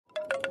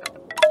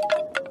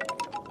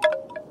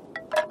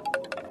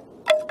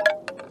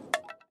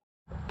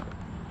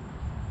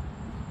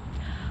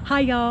Hi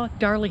y'all,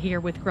 Darla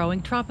here with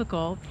Growing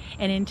Tropical,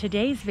 and in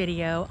today's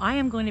video I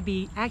am going to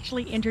be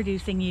actually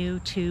introducing you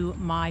to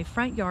my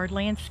front yard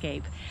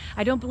landscape.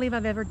 I don't believe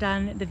I've ever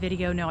done the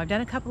video. No, I've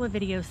done a couple of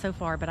videos so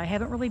far, but I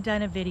haven't really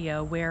done a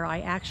video where I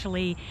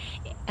actually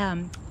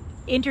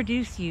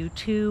introduce you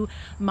to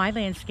my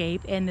landscape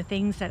and the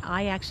things that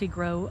I actually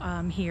grow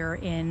here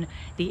in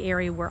the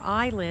area where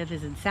I live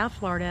is in South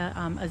Florida,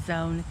 a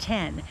zone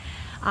 10.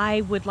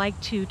 I would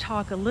like to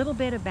talk a little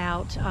bit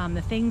about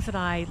the things that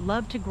I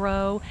love to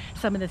grow,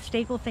 some of the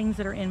staple things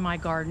that are in my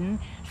garden,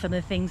 some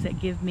of the things that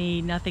give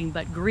me nothing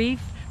but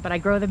grief, but I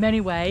grow them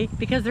anyway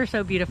because they're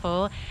so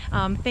beautiful.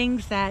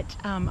 Things that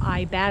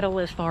I battle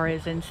as far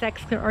as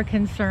insects are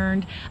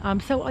concerned.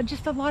 So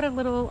just a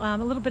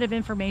little bit of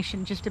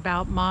information just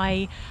about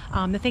my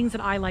the things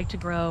that I like to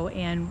grow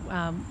and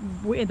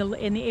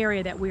in the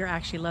area that we're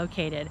actually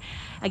located.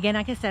 Again,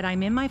 like I said,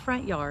 I'm in my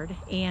front yard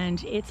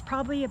and it's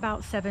probably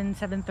about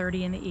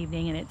 7:30 in the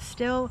evening, and it's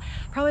still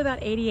probably about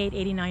 88,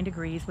 89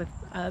 degrees with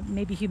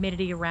maybe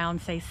humidity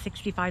around say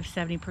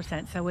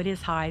 65-70%. So it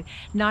is high,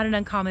 not an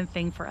uncommon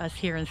thing for us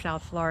here in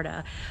South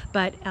Florida,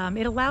 but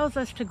it allows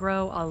us to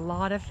grow a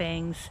lot of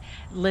things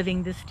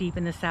living this deep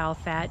in the South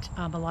that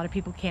a lot of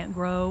people can't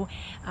grow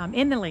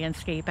in the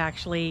landscape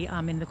actually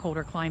in the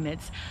colder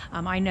climates.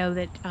 I know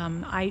that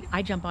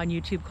I jump on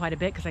YouTube quite a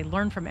bit because I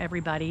learn from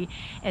everybody,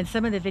 and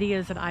some of the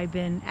videos that I've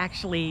been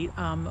actually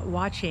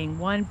watching,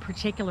 one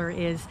particular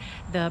is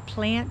the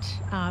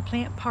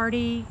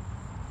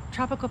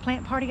tropical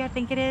plant party, I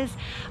think it is.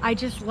 I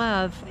just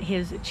love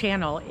his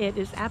channel. It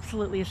is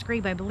absolutely a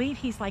scream. I believe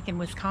he's like in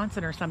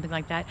Wisconsin or something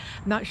like that.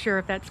 I'm not sure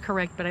if that's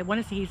correct, but I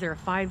want to see he's either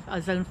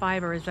a zone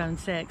 5 or a zone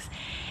 6.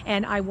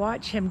 And I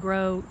watch him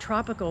grow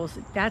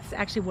tropicals. That's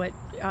actually what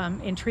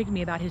intrigued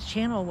me about his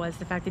channel, was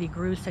the fact that he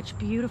grew such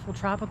beautiful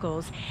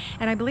tropicals.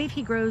 And I believe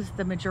he grows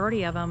the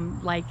majority of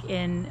them like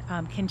in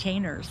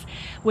containers,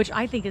 which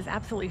I think is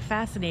absolutely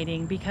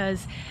fascinating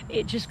because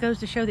it just goes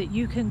to show that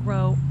you can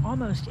grow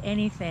almost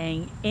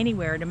anything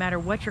anywhere, no matter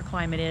what your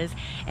climate is,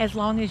 as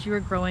long as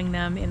you're growing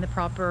them in the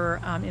proper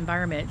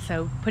environment.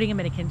 So putting them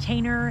in a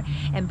container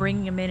and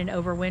bringing them in and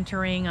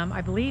overwintering.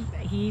 I believe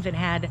he even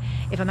had,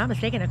 if I'm not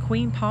mistaken, a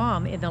queen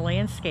palm in the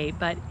landscape.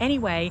 But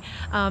anyway,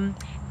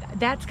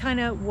 that's kind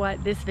of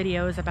what this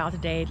video is about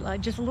today.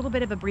 Just a little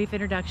bit of a brief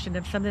introduction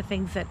of some of the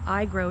things that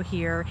I grow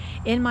here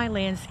in my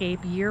landscape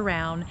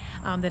year-round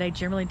that I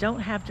generally don't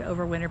have to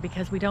overwinter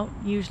because we don't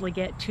usually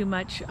get too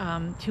much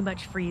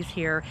freeze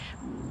here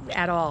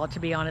at all, to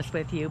be honest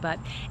with you. But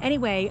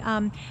anyway,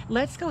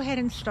 let's go ahead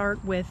and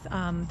start with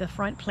the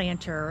front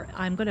planter.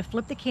 I'm going to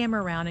flip the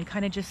camera around and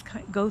kind of just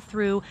go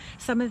through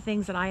some of the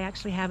things that I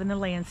actually have in the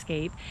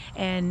landscape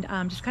and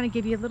just kind of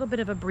give you a little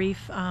bit of a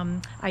brief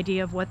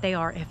idea of what they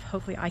are, if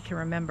hopefully I can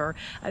remember.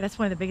 That's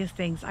one of the biggest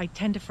things. I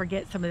tend to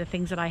forget some of the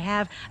things that I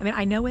have. I mean,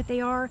 I know what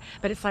they are,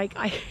 but it's like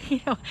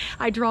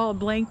I draw a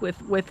blank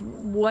with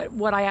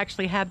what I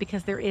actually have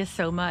because there is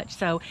so much.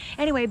 So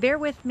anyway, bear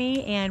with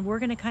me, and we're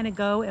going to kind of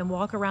go and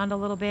walk around a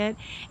little bit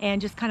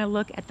and just kind of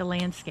look at the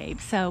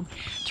landscape. So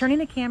turning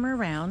the camera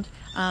around,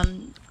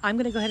 I'm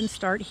going to go ahead and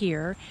start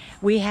here.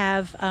 We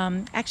have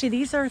actually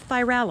these are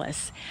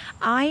Thyrallus.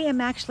 I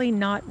am actually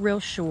not real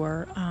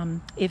sure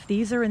if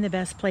these are in the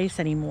best place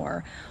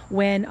anymore.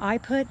 When I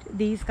put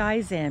these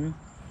guys in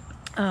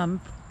a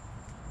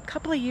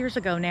couple of years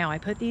ago now, I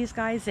put these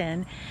guys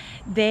in,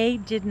 they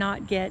did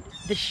not get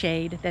the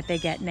shade that they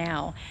get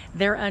now.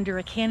 They're under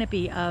a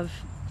canopy of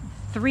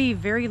 3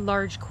 very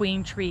large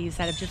queen trees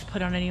that have just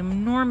put on an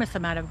enormous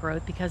amount of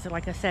growth because,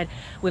 like I said,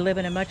 we live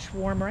in a much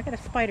warmer, I got a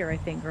spider I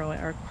think growing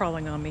or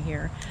crawling on me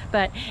here,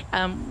 but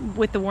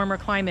with the warmer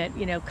climate,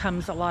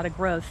 comes a lot of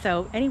growth.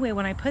 So anyway,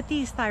 when I put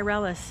these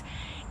Thyrallus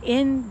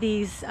in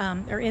these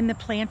or in the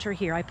planter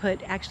here, I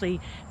put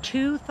actually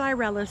 2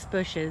 Thyrallus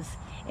bushes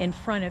in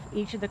front of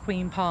each of the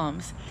queen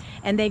palms,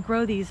 and they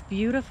grow these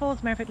beautiful,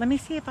 as a matter of fact, let me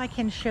see if I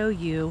can show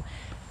you.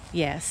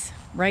 Yes,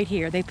 right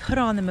here, they put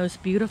on the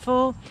most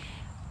beautiful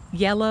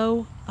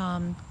yellow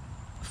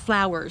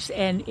flowers,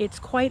 and it's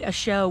quite a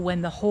show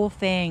when the whole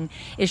thing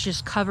is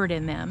just covered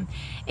in them.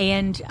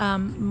 And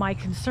my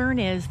concern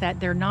is that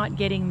they're not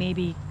getting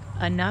maybe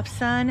enough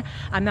sun.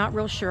 I'm not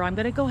real sure. I'm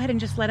going to go ahead and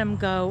just let them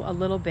go a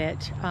little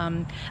bit.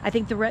 I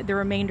think the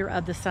remainder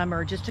of the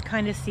summer, just to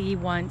kind of see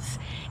once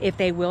if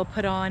they will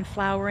put on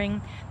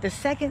flowering. The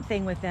second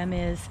thing with them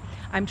is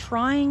I'm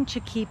trying to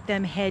keep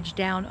them hedged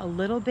down a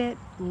little bit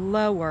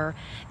lower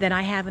than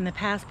I have in the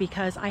past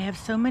because I have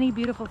so many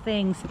beautiful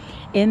things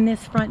in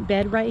this front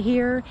bed right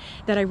here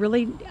that I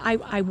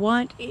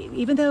want,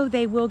 even though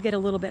they will get a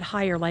little bit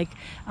higher, like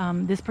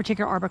this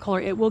particular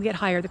Arboricola, it will get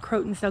higher. The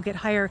Crotons, they'll get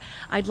higher.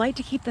 I'd like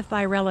to keep the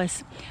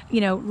Thyrallus,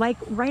 like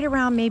right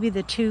around maybe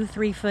the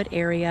 2-3 foot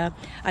area.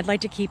 I'd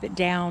like to keep it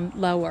down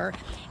lower.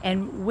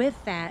 And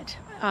with that,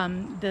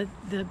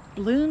 the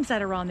blooms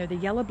that are on there, the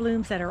yellow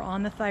blooms that are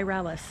on the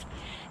Thyrallus,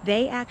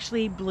 they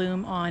actually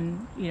bloom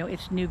on,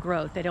 it's new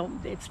growth.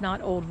 It's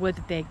not old wood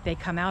that they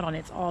come out on,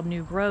 it's all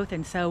new growth.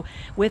 And so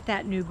with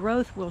that new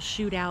growth will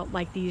shoot out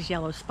like these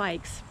yellow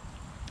spikes.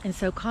 And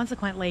so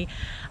consequently,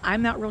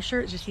 I'm not real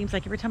sure. It just seems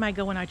like every time I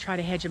go and I try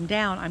to hedge them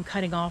down, I'm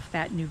cutting off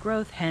that new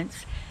growth,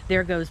 hence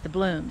there goes the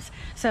blooms.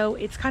 So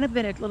it's kind of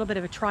been a little bit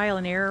of a trial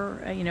and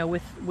error, you know,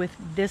 with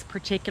this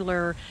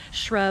particular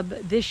shrub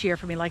this year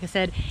for me. Like I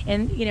said,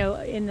 and you know,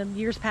 in the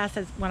years past,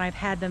 as when I've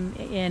had them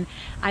in,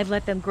 I've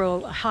let them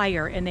grow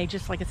higher, and they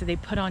just, like I said, they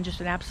put on just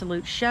an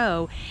absolute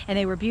show, and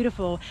they were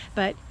beautiful,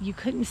 but you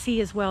couldn't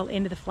see as well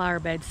into the flower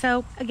bed.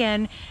 So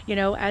again, you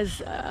know,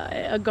 as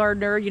a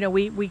gardener, you know,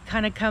 we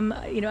kind of come,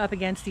 you know, up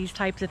against these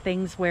types of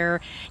things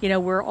where, you know,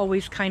 we're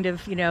always kind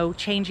of, you know,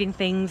 changing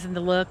things and the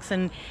looks,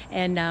 and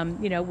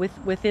you know,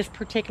 with this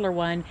particular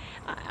one,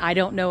 I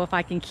don't know if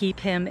I can keep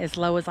him as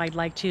low as I'd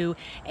like to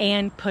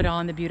and put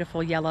on the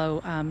beautiful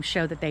yellow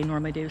show that they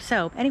normally do.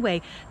 So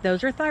anyway,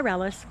 those are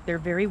Thyrellus. They're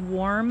very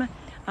warm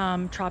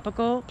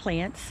tropical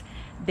plants.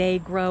 They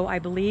grow, I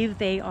believe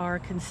they are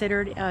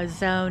considered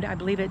zoned, I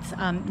believe it's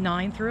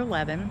 9 through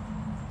 11.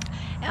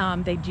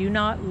 They do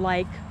not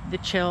like the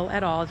chill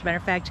at all. As a matter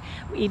of fact,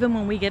 even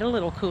when we get a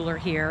little cooler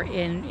here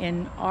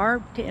in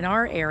our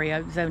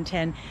area, zone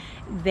 10,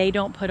 they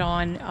don't put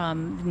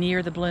on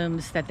near the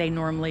blooms that they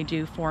normally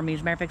do for me.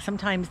 As a matter of fact,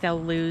 sometimes they'll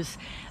lose.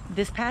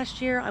 This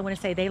past year, I want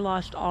to say they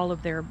lost all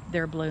of their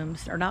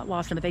blooms, or not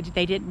lost them, but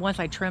they didn't, once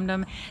I trimmed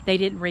them, they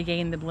didn't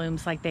regain the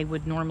blooms like they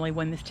would normally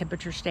when the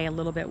temperatures stay a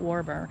little bit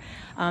warmer.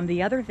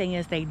 The other thing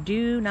is they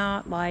do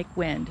not like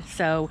wind.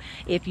 So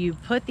if you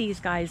put these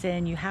guys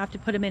in, you have to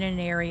put them in an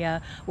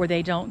area where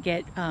they don't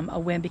get a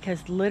wind,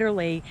 because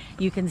literally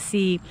you can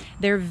see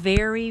they're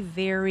very,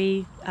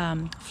 very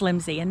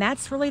flimsy, and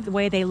that's really the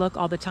way they look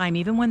all the time.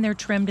 Even when they're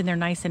trimmed and they're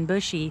nice and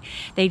bushy,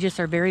 they just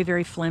are very,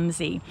 very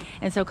flimsy.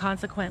 And so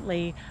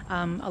consequently,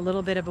 a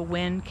little bit of a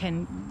wind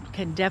can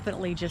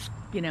definitely just,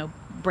 you know,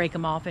 break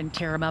them off and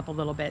tear them up a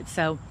little bit.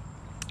 So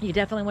you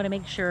definitely want to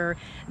make sure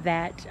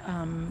that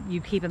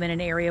you keep them in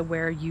an area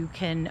where you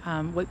can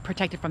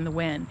protect it from the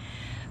wind.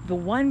 The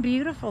one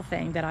beautiful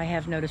thing that I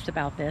have noticed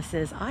about this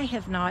is I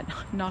have not,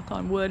 knock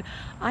on wood,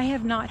 I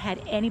have not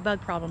had any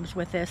bug problems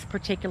with this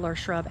particular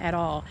shrub at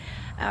all.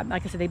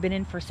 Like I said, they've been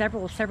in for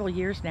several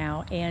years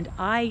now, and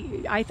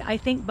I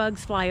think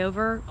bugs fly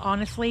over,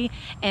 honestly,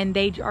 and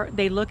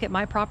they look at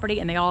my property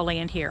and they all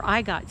land here.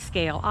 I got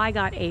scale, I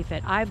got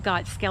aphid, I've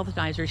got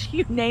skeletonizers,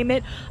 you name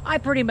it, I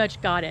pretty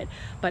much got it.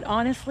 But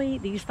honestly,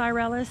 these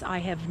Thyrellus, I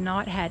have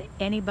not had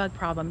any bug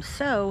problems.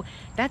 So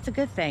that's a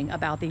good thing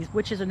about these,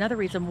 which is another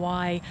reason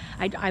why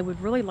I would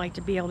really like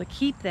to be able to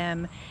keep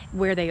them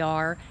where they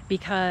are,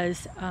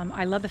 because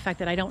I love the fact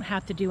that I don't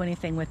have to do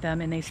anything with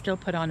them, and they still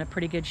put on a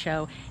pretty good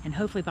show. And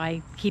hopefully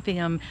by keeping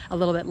them a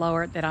little bit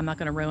lower, that I'm not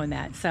going to ruin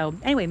that. So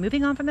anyway,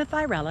 moving on from the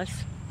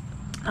Thyrellus,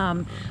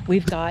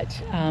 we've got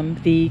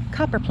the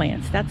copper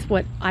plants. That's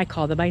what I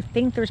call them. I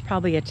think there's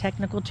probably a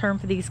technical term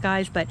for these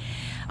guys, but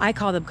I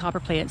call them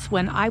copper plants.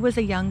 When I was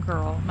a young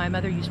girl, my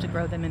mother used to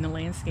grow them in the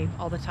landscape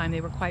all the time.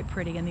 They were quite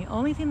pretty, and the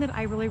only thing that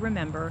I really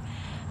remember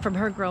from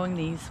her growing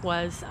these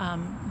was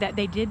that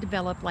they did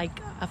develop like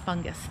a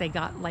fungus. They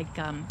got like,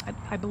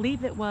 I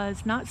believe it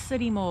was not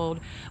sooty mold.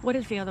 What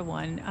is the other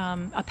one?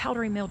 A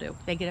powdery mildew.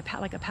 They get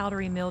like a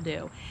powdery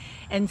mildew.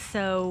 And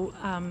so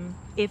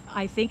if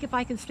I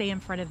can stay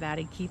in front of that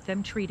and keep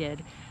them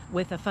treated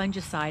with a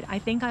fungicide, I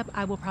think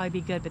I will probably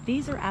be good. But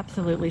these are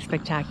absolutely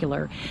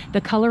spectacular.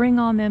 The coloring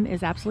on them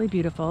is absolutely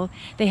beautiful.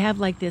 They have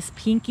like this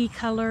pinky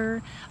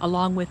color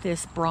along with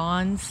this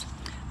bronze.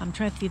 I'm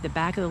trying to see the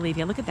back of the leaf.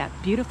 Yeah, look at that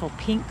beautiful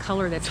pink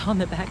color that's on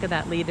the back of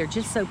that leaf. They're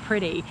just so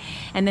pretty.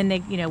 And then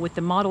they, you know, with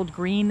the mottled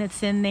green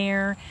that's in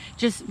there,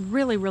 just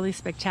really, really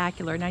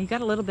spectacular. Now you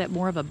got a little bit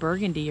more of a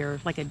burgundy, or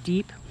like a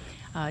deep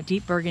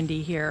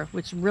burgundy here,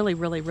 which is really,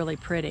 really, really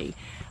pretty.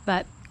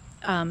 But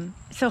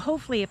so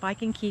hopefully if I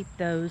can keep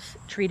those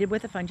treated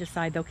with a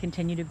fungicide, they'll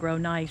continue to grow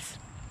nice.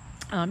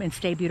 And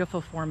stay beautiful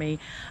for me.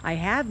 I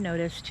have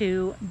noticed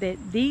too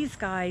that these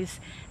guys,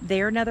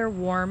 they're another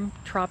warm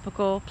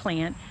tropical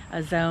plant,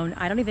 a zone.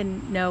 I don't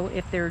even know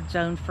if they're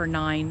zoned for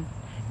 9,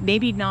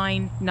 maybe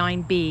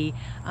 9B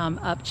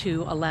up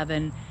to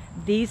 11.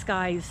 These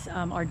guys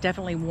are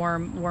definitely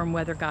warm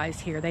weather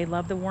guys here. They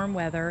love the warm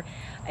weather.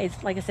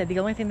 It's like I said, the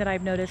only thing that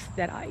I've noticed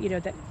that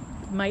that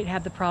might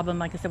have the problem,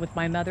 like I said, with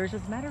my mother's.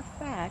 As a matter of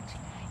fact,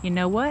 you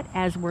know what?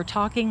 As we're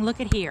talking, look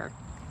at here.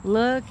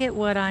 Look at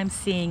what I'm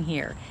seeing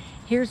here.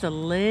 Here's a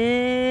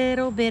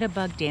little bit of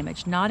bug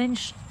damage. Not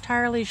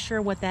entirely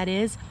sure what that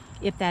is.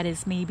 If that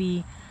is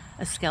maybe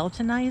a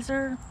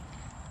skeletonizer.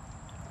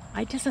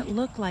 It doesn't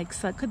look like,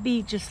 so it could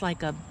be just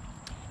like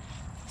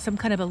some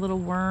kind of a little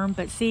worm.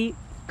 But see,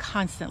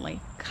 constantly,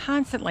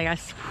 I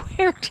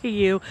swear to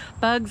you,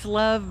 bugs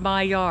love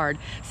my yard.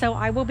 So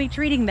I will be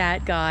treating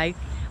that guy.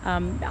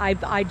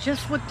 I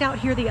just looked out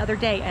here the other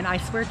day, and I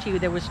swear to you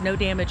there was no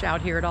damage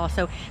out here at all.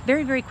 So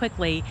very, very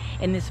quickly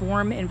in this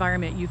warm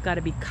environment, you've got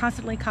to be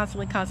constantly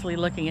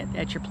looking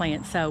at your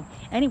plants. So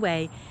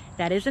anyway,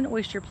 that is an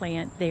oyster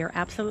plant. They are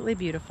absolutely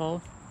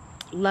beautiful.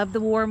 Love the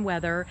warm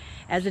weather.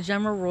 As a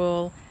general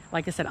rule,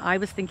 like I said, I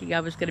was thinking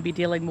I was going to be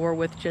dealing more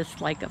with just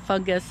like a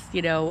fungus,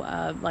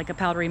 like a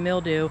powdery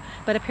mildew,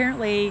 but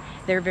apparently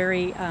they're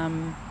very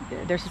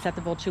they're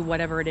susceptible to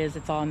whatever it is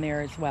that's on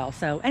there as well.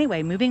 So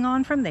anyway, moving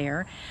on from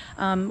there,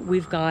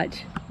 we've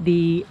got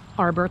the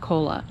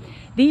Arboricola.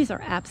 These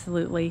are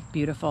absolutely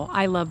beautiful.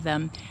 I love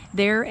them.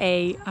 They're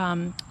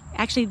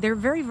actually, they're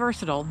very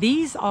versatile.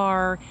 These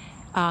are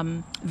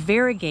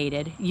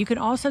variegated. You can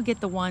also get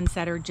the ones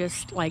that are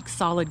just like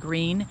solid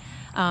green.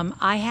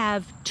 I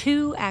have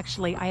two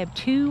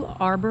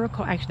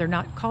Arboricola. Actually, they're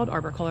not called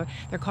Arboricola.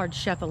 They're called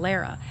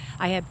Schefflera.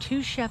 I have two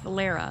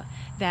Schefflera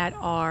that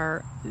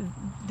are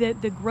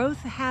the growth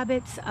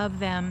habits of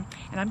them.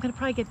 And I'm going to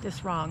probably get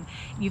this wrong.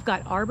 You've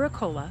got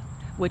Arboricola,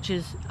 which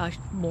is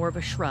more of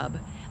a shrub.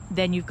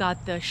 Then you've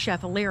got the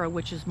Schefflera,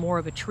 which is more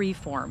of a tree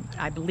form.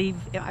 I believe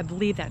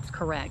that's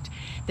correct.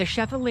 The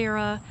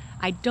Schefflera,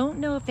 I don't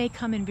know if they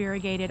come in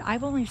variegated.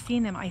 I've only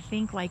seen them, I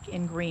think, like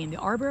in green. The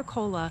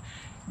Arboricola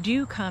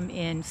do come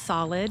in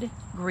solid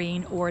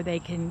green, or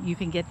you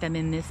can get them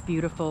in this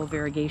beautiful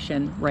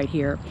variegation right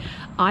here.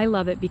 I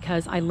love it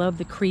because I love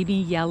the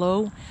creamy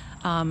yellow,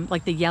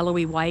 like the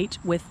yellowy white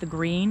with the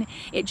green.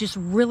 It just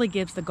really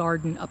gives the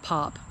garden a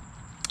pop.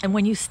 And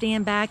when you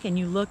stand back and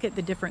you look at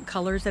the different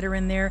colors that are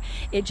in there,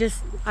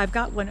 I've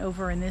got one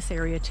over in this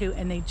area too,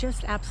 and they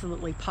just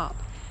absolutely pop.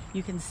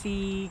 You can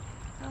see,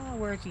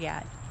 where's he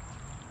at?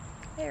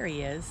 There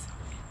he is.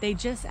 They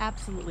just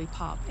absolutely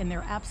pop, and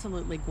they're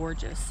absolutely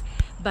gorgeous.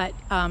 But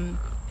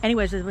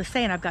anyways, as I was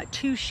saying, I've got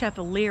two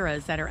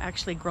Scheffleras that are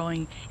actually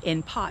growing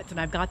in pots, and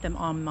I've got them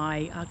on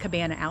my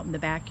cabana out in the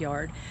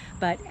backyard.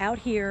 But out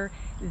here,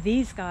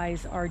 these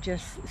guys are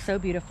just so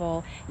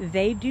beautiful.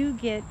 They do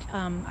get,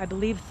 I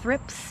believe,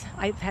 thrips.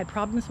 I've had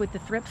problems with the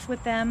thrips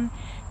with them.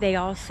 They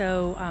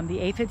also, the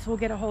aphids will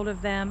get a hold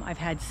of them. I've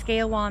had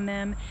scale on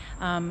them.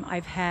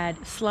 I've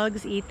had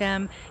slugs eat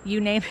them.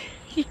 You name it.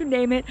 You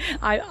name it.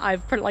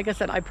 Like I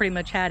said, I pretty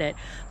much had it.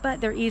 But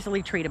they're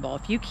easily treatable.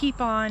 If you keep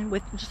on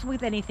with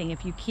anything,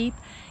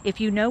 if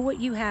you know what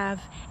you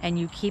have and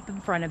you keep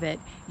in front of it,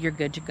 you're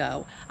good to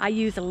go. I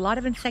use a lot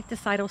of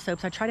insecticidal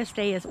soaps. I try to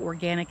stay as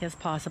organic as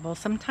possible.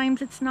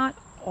 Sometimes it's not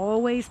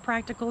always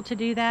practical to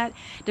do that,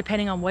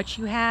 depending on what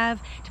you have,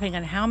 depending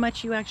on how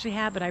much you actually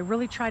have, but I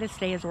really try to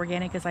stay as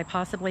organic as I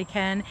possibly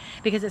can,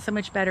 because it's so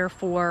much better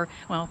for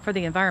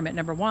the environment,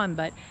 number one,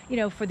 but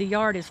for the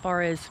yard, as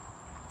far as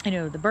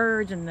the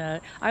birds and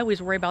I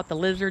always worry about the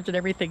lizards and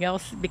everything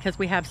else, because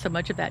we have so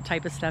much of that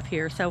type of stuff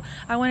here. So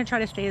I want to try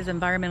to stay as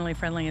environmentally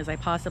friendly as I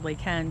possibly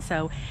can.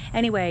 So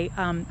anyway,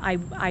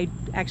 I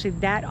actually,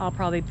 that I'll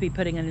probably be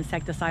putting an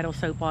insecticidal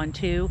soap on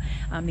too.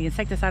 The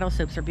insecticidal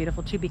soaps are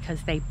beautiful too,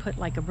 because they put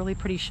like a really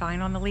pretty shine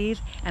on the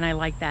leaves, and I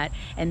like that.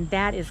 And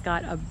that has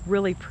got a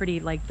really pretty,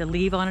 like the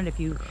leaf on it. If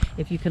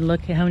you can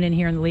hone in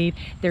here on the leaf,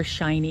 they're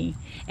shiny,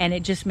 and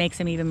it just makes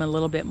them even a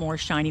little bit more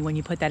shiny when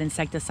you put that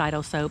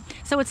insecticidal soap.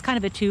 So it's kind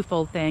of a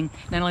twofold thing.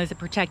 Not only is it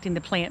protecting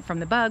the plant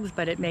from the bugs,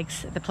 but it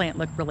makes the plant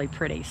look really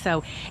pretty.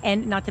 So,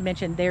 and not to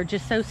mention, they're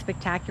just so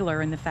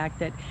spectacular in the fact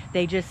that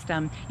they just,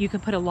 you can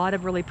put a lot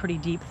of really pretty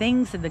deep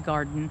things in the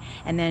garden,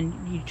 and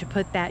then to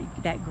put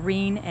that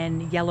green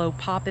and yellow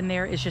pop in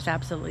there is just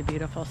absolutely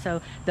beautiful.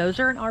 So those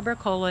are an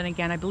Arboricola, and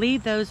again, I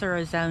believe those are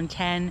a zone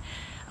 10,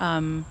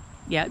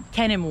 yeah,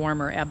 10 and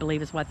warmer, I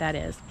believe is what that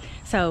is.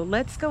 So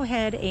let's go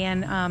ahead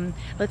and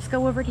let's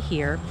go over to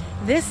here.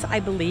 This, I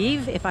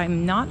believe, if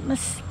I'm not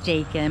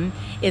mistaken,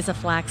 is a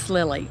flax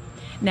lily.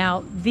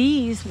 Now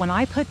these, when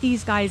I put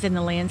these guys in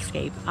the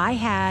landscape, I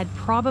had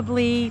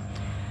probably,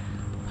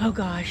 oh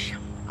gosh,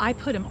 I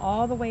put them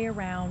all the way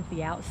around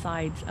the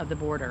outsides of the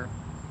border,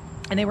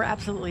 and they were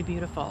absolutely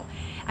beautiful.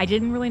 I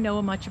didn't really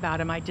know much about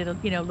them. I did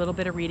a little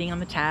bit of reading on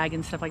the tag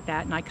and stuff like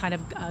that, and I kind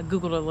of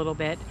Googled a little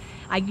bit.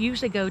 I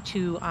usually go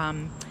to,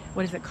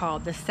 what is it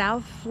called? The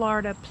South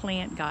Florida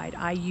Plant Guide.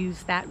 I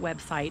use that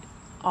website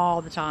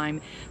all the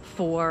time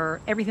for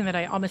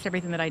almost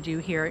everything that I do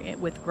here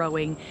with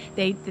growing.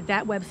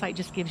 That website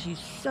just gives you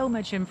so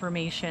much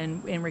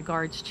information in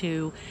regards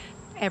to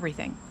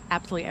everything,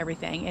 absolutely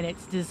everything, and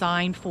it's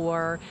designed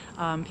for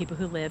people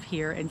who live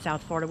here in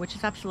South Florida, which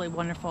is absolutely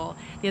wonderful.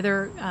 The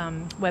other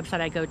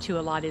website I go to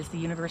a lot is the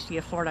University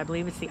of Florida. I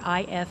believe it's the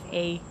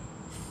IFAC.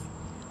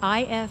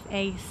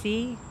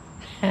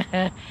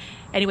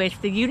 Anyways,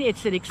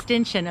 it's an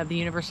extension of the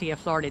University of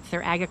Florida. It's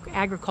their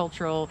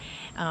agricultural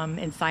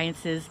and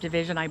sciences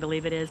division, I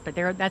believe it is. But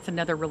that's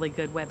another really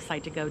good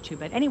website to go to.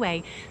 But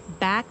anyway,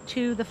 back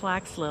to the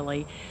flax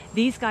lily.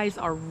 These guys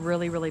are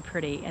really, really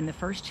pretty. And the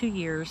first 2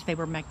 years, they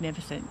were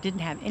magnificent.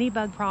 Didn't have any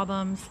bug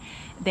problems.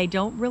 They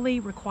don't really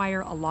require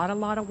a lot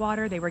of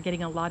water. They were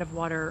getting a lot of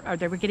water, or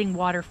they were getting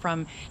water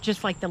from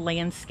just like the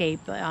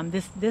landscape.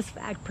 This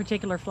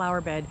particular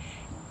flower bed,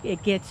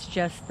 it gets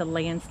just the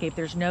landscape.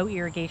 There's no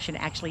irrigation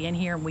actually in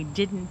here, and we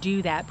didn't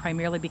do that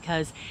primarily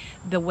because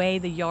the way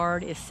the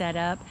yard is set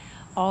up,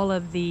 all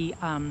of the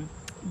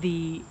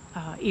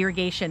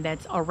irrigation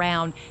that's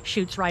around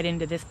shoots right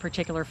into this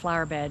particular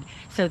flower bed.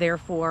 So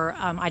therefore,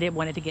 I didn't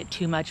want it to get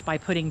too much by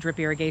putting drip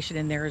irrigation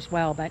in there as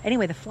well. But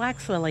anyway, the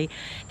flax lily,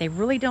 they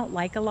really don't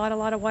like a lot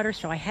of water.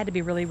 So I had to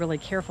be really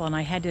careful, and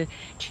I had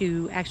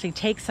to actually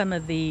take some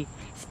of the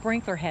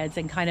sprinkler heads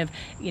and kind of,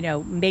 you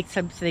know, make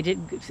some, so they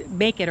didn't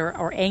make it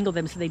or angle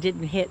them so they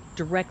didn't hit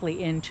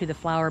directly into the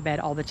flower bed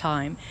all the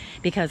time,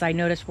 because I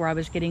noticed where I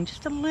was getting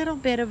just a little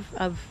bit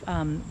of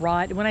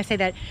rot. And when I say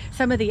that,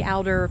 some of the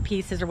outer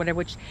pieces or whatever,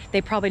 which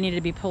they probably needed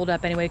to be pulled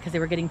up anyway because they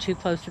were getting too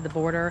close to the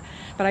border,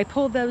 but I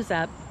pulled those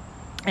up.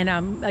 And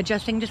I'm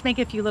adjusting, just make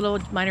a few little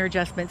minor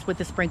adjustments with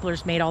the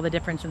sprinklers, made all the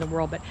difference in the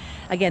world. But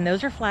again,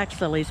 those are flax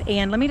lilies.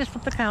 And let me just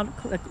flip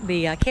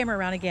the camera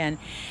around again.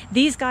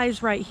 These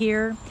guys right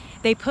here,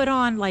 they put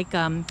on like,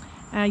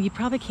 you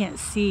probably can't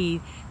see,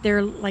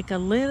 they're like a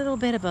little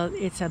bit of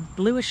it's a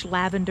bluish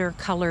lavender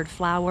colored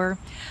flower.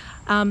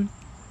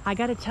 I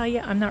got to tell you,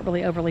 I'm not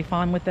really overly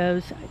fond with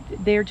those.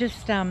 They're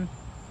just,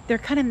 they're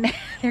kind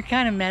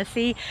of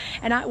messy,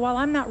 and while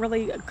I'm not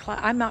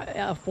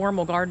a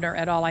formal gardener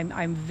at all,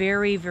 I'm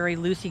very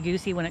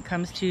loosey-goosey when it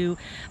comes to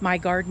my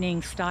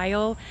gardening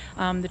style.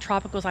 The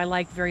tropicals I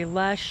like very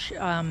lush,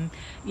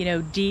 you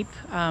know, deep.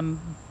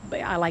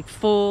 I like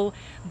full,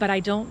 but I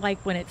don't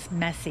like when it's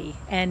messy,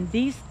 and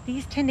these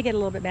tend to get a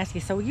little bit messy.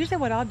 So usually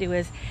what I'll do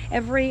is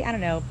every, I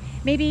don't know,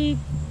 maybe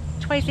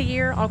twice a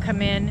year, I'll come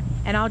in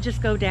and I'll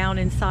just go down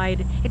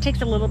inside. It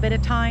takes a little bit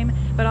of time,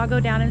 but I'll go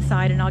down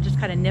inside and I'll just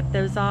kind of nip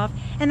those off.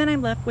 And then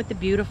I'm left with the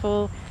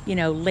beautiful, you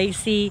know,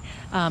 lacy,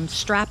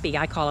 strappy,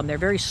 I call them. They're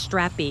very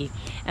strappy.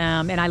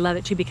 And I love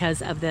it too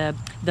because of the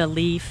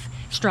leaf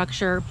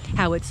structure,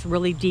 how it's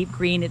really deep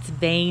green. It's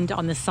veined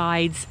on the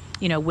sides,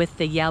 you know, with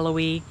the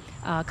yellowy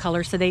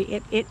color. So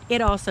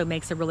it also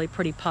makes a really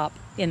pretty pop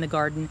in the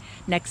garden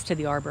next to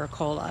the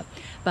Arboricola.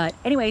 But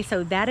anyway,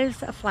 so that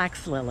is a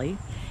flax lily.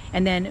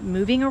 And then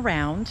moving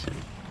around,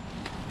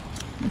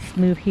 let's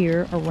move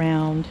here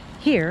around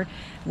here.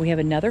 We have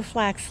another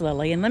flax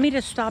lily. And let me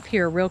just stop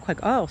here real quick.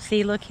 Oh,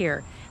 see, look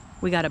here.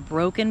 We got a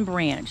broken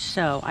branch.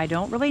 So I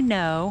don't really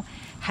know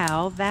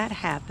how that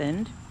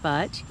happened,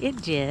 but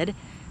it did.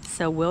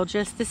 So we'll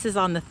just, this is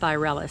on the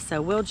Thyrella.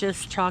 So we'll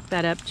just chalk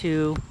that up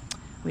to,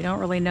 we don't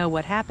really know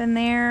what happened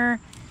there.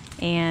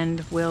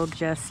 And we'll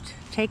just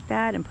take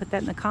that and put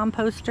that in the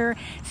composter.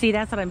 See,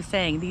 that's what I'm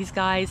saying. These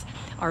guys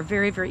are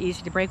very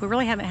easy to break. We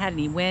really haven't had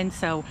any wind,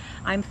 so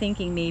I'm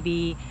thinking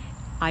maybe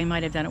I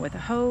might have done it with a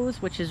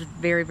hose, which is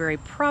very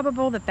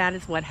probable that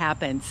is what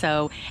happened.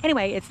 So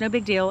anyway, it's no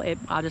big deal.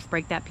 I'll just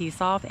break that piece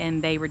off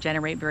and they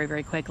regenerate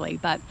very quickly.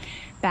 But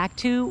back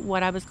to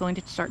what I was going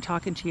to start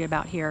talking to you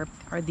about here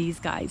are these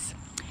guys.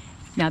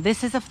 Now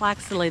this is a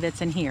flax lily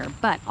that's in here,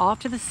 but off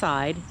to the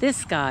side,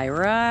 this guy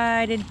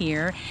right in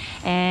here,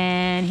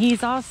 and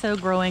he's also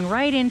growing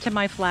right into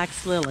my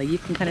flax lily. You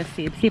can kind of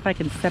see if I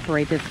can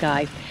separate this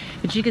guy,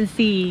 but you can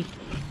see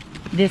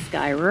this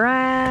guy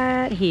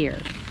right here.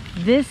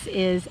 This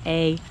is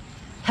a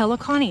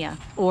heliconia,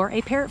 or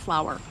a parrot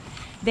flower.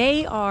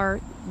 They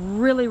are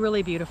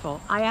really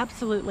beautiful. I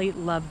absolutely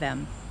love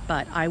them,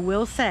 but I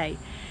will say,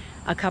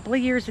 a couple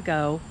of years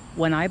ago,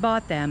 when I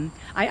bought them,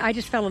 I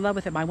just fell in love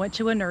with them. I went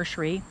to a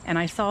nursery and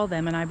I saw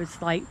them and I was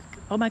like,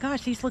 oh my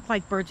gosh, these look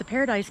like birds of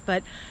paradise,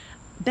 but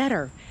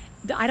better.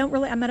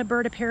 I'm not a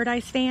bird of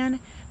paradise fan,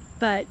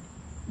 but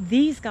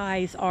these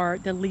guys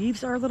the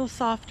leaves are a little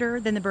softer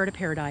than the bird of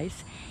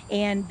paradise,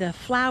 and the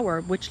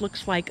flower, which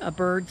looks like a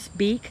bird's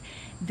beak,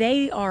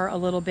 they are a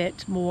little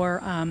bit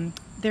more,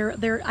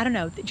 they're I don't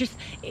know,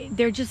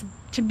 they're just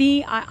to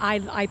me,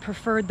 I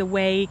preferred the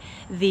way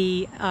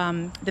the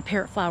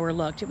parrot flower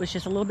looked. It was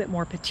just a little bit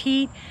more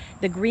petite.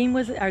 The green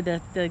was, or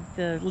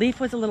the leaf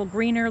was a little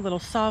greener, a little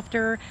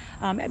softer.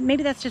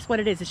 Maybe that's just what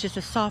it is. It's just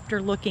a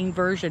softer looking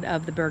version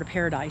of the bird of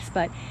paradise.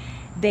 But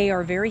they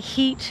are very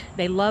heat.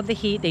 They love the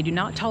heat. They do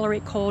not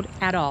tolerate cold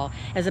at all.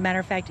 As a matter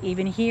of fact,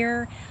 even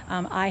here,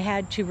 I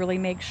had to really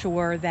make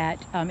sure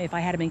that if I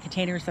had them in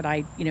containers, that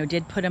I,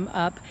 did put them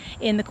up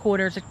in the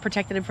corners,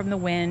 protected them from the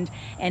wind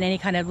and any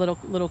kind of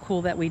little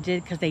cool that we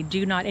did, because they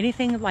do not,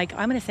 anything like,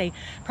 I'm going to say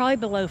probably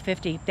below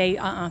 50,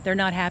 they're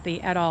not happy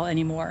at all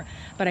anymore.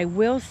 But I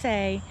will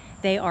say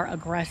they are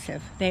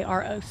aggressive. They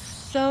are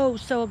so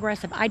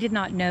aggressive. I did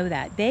not know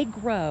that. They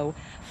grow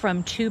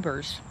from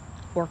tubers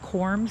or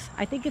corms.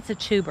 I think it's a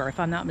tuber, if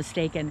I'm not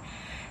mistaken.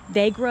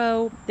 They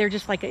grow,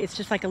 it's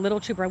just like a little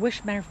tuber. I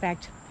wish, matter of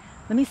fact,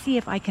 let me see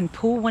if I can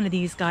pull one of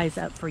these guys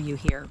up for you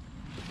here.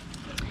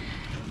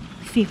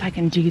 See if I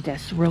can do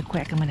this real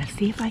quick. I'm gonna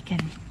see if I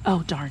can,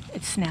 oh darn,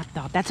 it snapped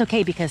off. That's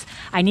okay, because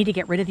I need to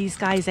get rid of these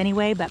guys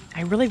anyway, but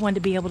I really wanted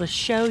to be able to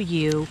show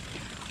you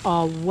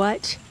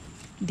what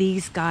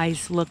these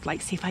guys look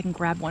like. See if I can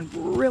grab one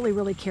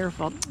really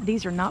careful.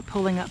 These are not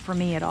pulling up for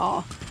me at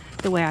all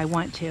the way I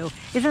want to.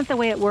 Isn't the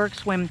way it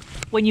works when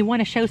you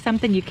want to show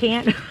something you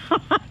can't?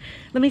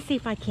 Let me see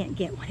if I can't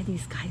get one of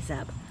these guys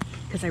up,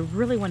 because I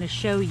really want to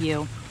show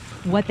you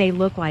what they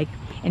look like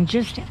and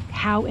just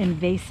how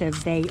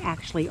invasive they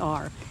actually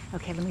are.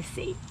 Okay, let me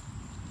see.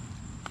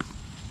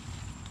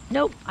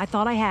 Nope, I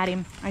thought I had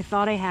him. I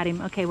thought I had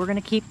him. Okay, we're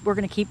gonna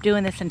keep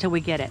doing this until we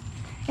get it.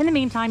 In the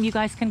meantime, you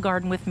guys can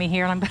garden with me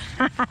here.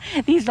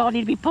 These all need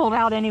to be pulled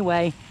out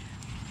anyway.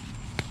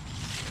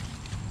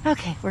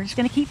 Okay, we're just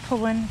gonna keep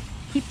pulling,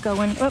 keep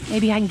going. Oh,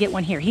 maybe I can get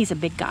one here. He's a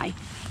big guy.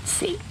 Let's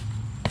see.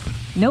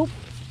 Nope.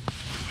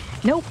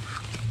 Nope.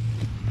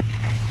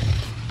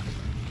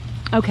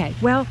 Okay,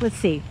 well, let's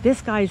see.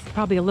 This guy's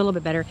probably a little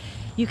bit better.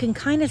 You can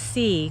kind of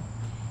see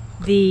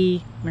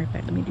the, matter of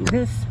fact, let me do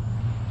this.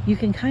 You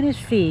can kind of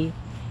see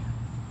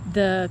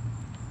the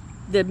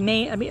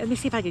main, let me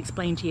see if I can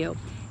explain to you.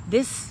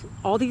 This,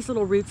 all these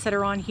little roots that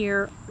are on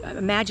here,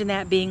 imagine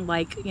that being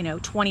like, you know,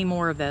 20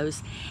 more of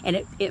those.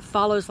 And it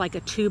follows like a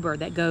tuber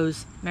that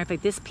goes, matter of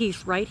fact, this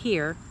piece right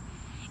here,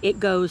 it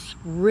goes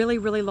really,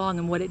 really long.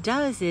 And what it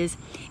does is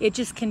it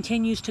just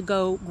continues to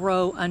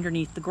grow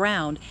underneath the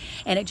ground,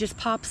 and it just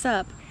pops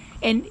up,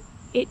 and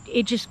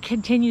it just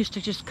continues to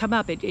just come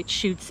up.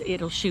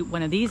 It'll shoot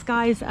one of these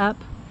guys up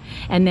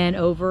and then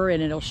over,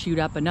 and it'll shoot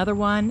up another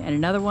one and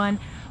another one.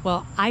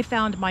 Well, I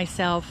found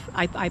myself,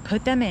 I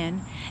put them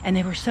in, and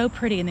they were so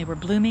pretty, and they were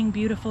blooming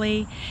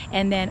beautifully.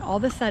 And then all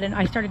of a sudden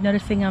I started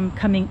noticing them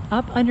coming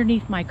up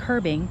underneath my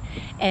curbing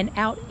and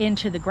out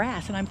into the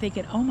grass. And I'm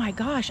thinking, oh my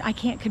gosh, I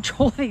can't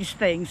control these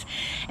things.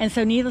 And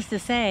so needless to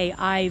say,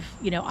 I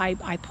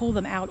pull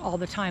them out all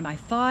the time. I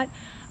thought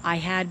I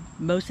had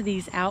most of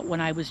these out when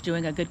I was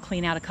doing a good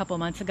clean out a couple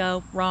months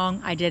ago.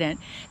 Wrong, I didn't.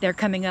 They're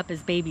coming up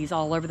as babies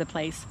all over the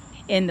place.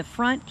 In the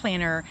front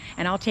planter,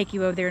 and I'll take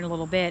you over there in a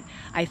little bit,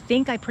 I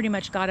think I pretty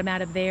much got them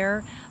out of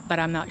there, but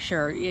I'm not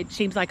sure. It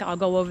seems like I'll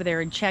go over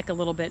there and check a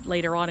little bit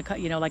later on,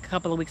 like a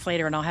couple of weeks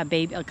later, and I'll have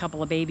a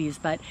couple of babies.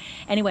 But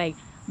anyway,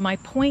 my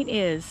point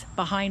is,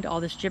 behind all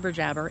this jibber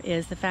jabber,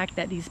 is the fact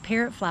that these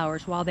parrot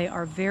flowers, while they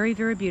are very,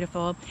 very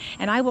beautiful,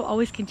 and I will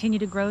always continue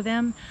to grow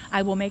them,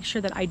 I will make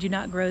sure that I do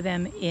not grow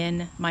them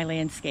in my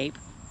landscape.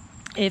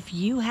 If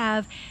you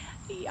have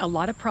a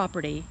lot of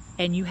property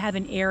and you have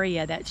an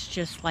area that's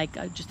just like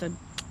just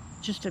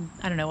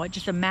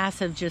a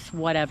massive just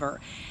whatever,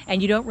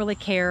 and you don't really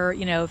care,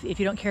 if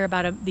you don't care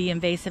about the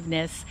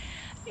invasiveness,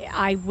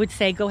 I would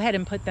say go ahead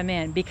and put them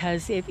in,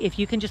 because if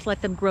you can just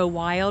let them grow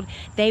wild,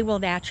 they will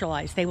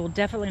naturalize. They will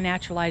definitely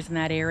naturalize in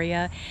that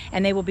area,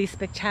 and they will be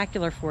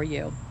spectacular for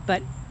you.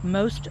 But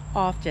most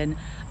often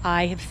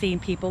I have seen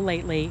people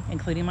lately,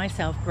 including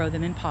myself, grow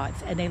them in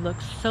pots, and they look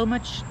so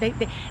much,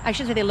 I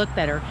should say they look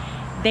better.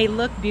 They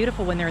look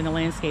beautiful when they're in the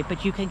landscape,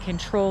 but you can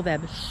control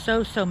them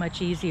so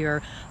much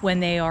easier when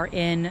they are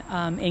in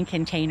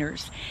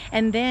containers.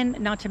 And then,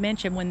 not to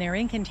mention, when they're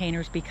in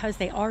containers, because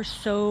they are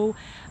so,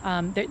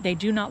 they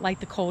do not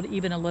like the cold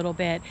even a little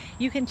bit,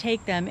 you can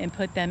take them and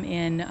put them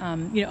in,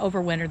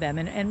 overwinter them.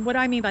 And what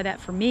I mean by that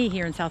for me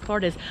here in South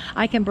Florida is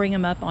I can bring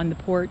them up on the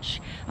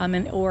porch,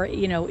 or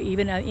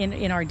even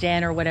in our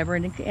den or whatever,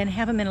 and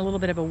have them in a little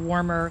bit of a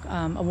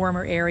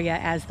warmer area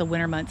as the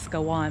winter months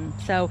go on.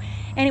 So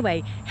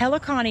anyway,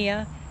 Heliconia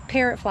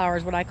parrot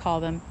flowers, what I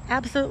call them,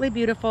 absolutely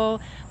beautiful.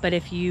 But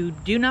if you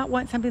do not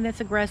want something that's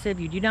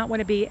aggressive, you do not want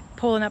to be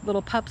pulling up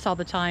little pups all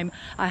the time,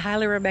 I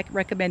highly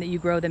recommend that you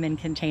grow them in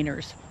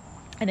containers.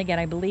 And again,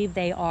 I believe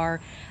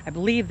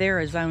they're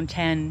a zone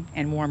 10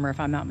 and warmer, if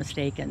I'm not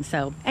mistaken.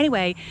 So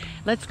anyway,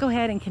 let's go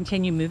ahead and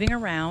continue moving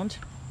around.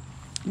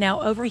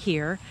 Now over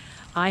here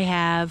I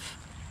have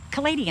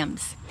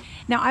caladiums.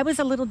 Now, I was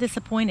a little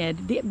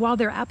disappointed. While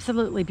they're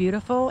absolutely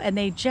beautiful, and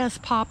they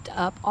just popped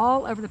up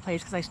all over the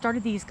place, because I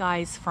started these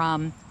guys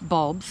from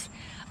bulbs.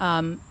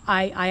 I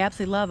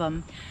absolutely love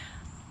them.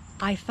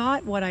 I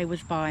thought what I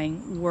was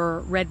buying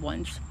were red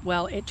ones.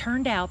 Well, it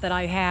turned out that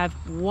I have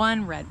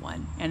one red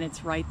one, and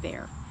it's right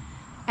there.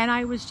 And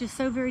I was just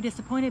so very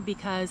disappointed,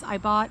 because I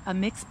bought a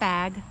mixed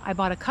bag. I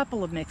bought a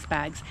couple of mixed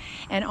bags,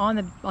 and on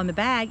the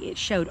bag it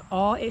showed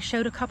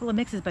a couple of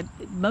mixes, but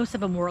most of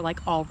them were like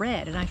all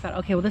red. And I thought,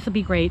 okay, well, this will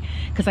be great,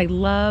 because I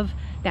love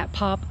that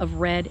pop of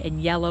red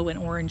and yellow and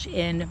orange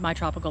in my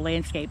tropical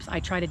landscapes. I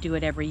try to do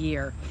it every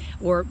year,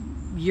 or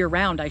year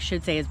round, I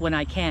should say, is when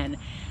I can.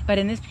 But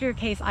in this particular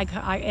case,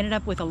 I ended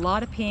up with a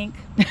lot of pink.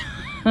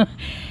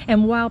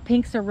 And while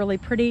pinks are really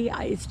pretty,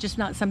 it's just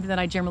not something that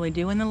I generally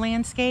do in the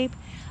landscape.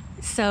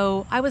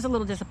 So I was a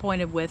little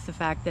disappointed with the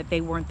fact that they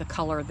weren't the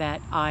color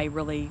that I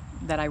really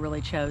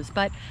chose.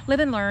 But live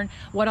and learn.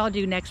 What I'll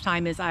do next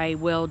time is I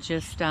will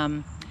just, I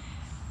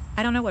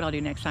don't know what I'll do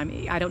next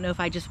time. I don't know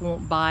if I just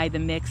won't buy the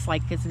mix,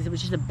 like, because it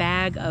was just a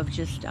bag of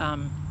just,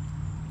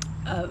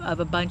 of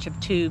a bunch of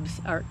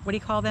tubes, or what do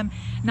you call them?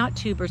 Not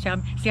tubers.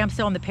 See, I'm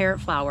still on the parrot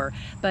flower,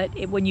 but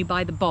when you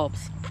buy the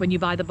bulbs,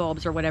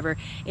 or whatever,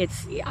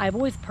 I've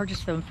always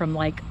purchased them from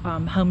like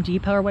Home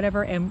Depot or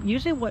whatever, and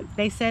usually what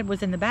they said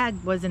was in the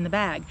bag was in the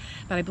bag.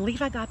 But I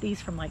believe I got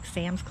these from like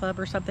Sam's Club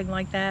or something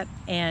like that,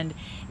 and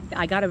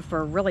I got them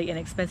for really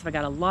inexpensive. I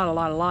got a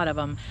lot of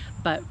them,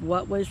 but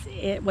what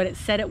it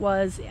said it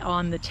was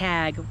on the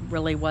tag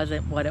really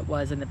wasn't what it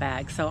was in the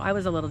bag. So I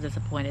was a little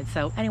disappointed.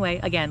 So anyway,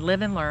 again,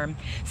 live and learn.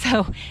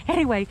 So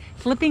anyway,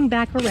 flipping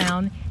back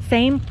around,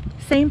 same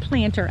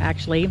planter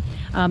actually,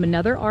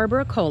 another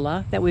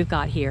Arboricola that we've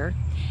got here,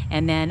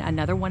 and then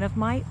another one of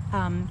my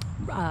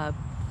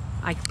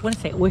I want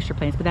to say oyster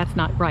plants, but that's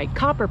not right.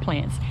 Copper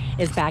plants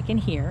is back in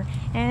here.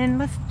 And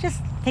let's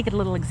just take a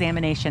little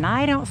examination.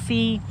 I don't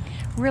see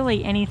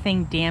really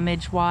anything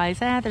damage-wise.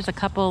 There's a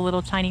couple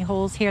little tiny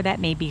holes here. That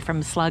may be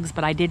from slugs,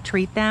 but I did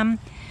treat them.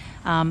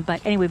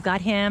 But anyway, we've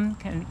got him.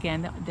 And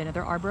again,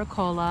 another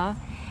Arboricola.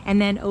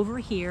 And then over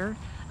here,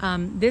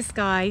 this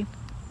guy,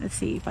 let's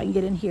see if I can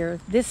get in here.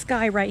 This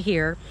guy right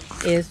here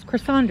is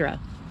Chrysandra.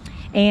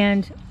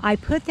 And I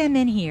put them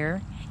in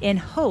here in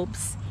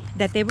hopes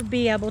that they would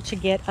be able to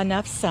get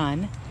enough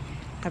sun.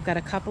 I've got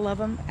a couple of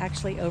them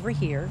actually over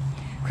here.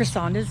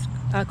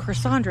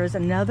 Chrysandra is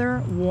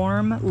another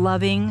warm,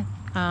 loving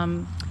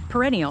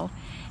perennial.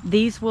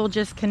 These will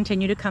just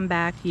continue to come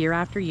back year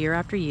after year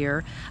after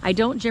year. I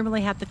don't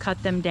generally have to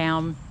cut them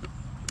down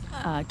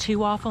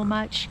too awful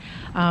much.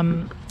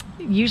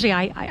 Usually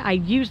I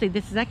usually,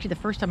 this is actually the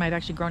first time I've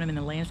actually grown them in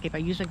the landscape. I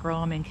usually grow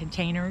them in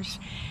containers,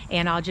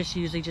 and I'll just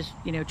usually just,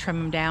 you know, trim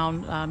them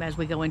down as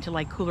we go into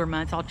like cooler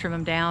months. I'll trim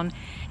them down,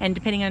 and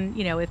depending on,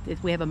 you know,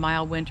 if we have a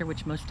mild winter,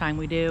 which most time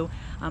we do,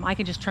 I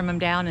can just trim them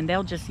down, and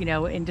they'll just, you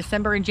know, in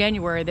December and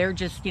January, they're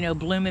just, you know,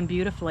 blooming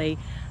beautifully.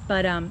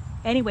 But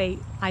anyway,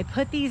 I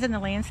put these in the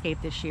landscape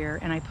this year,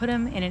 and I put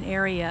them in an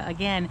area,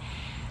 again,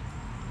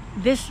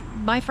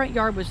 my front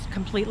yard was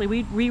completely,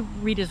 we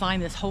redesigned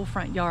this whole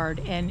front yard,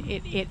 and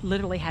it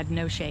literally had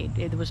no shade.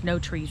 There was no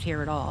trees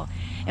here at all.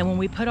 And when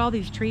we put all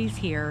these trees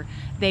here,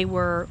 they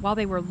were, while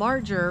they were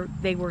larger,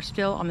 they were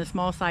still on the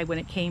small side when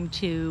it came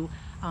to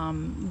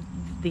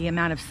the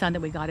amount of sun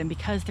that we got in,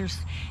 because there's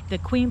the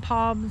queen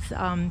palms,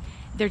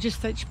 they're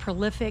just such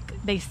prolific.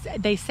 They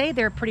say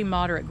they're pretty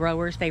moderate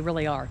growers. They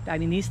really are. I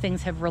mean, these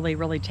things have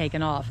really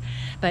taken off.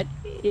 But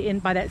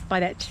by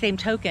that same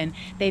token,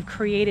 they've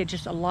created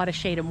just a lot of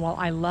shade. And while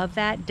I love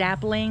that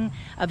dappling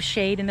of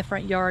shade in the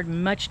front yard,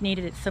 much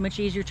needed. It's so much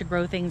easier to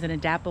grow things in a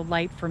dappled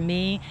light for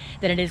me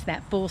than it is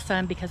that full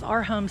sun, because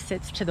our home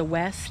sits to the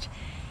west,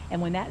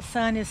 and when that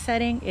sun is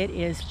setting, it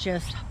is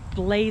just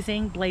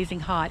blazing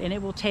hot, and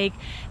it will take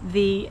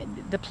the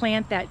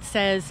plant that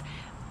says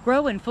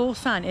grow in full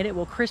sun, and it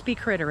will crispy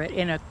critter it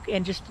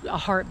in just a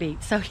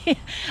heartbeat. So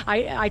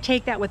I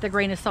take that with a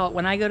grain of salt.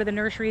 When I go to the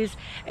nurseries,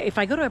 if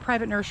I go to a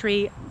private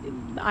nursery,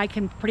 I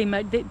can pretty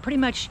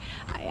much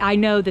I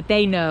know that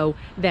they know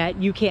that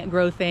you can't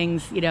grow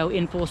things, you know,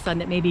 in full sun,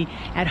 that maybe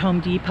at Home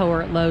Depot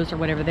or at Lowe's or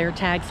whatever they're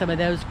tagged. Some of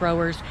those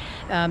growers,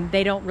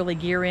 they don't really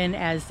gear in,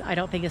 as I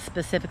don't think as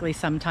specifically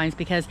sometimes,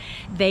 because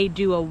they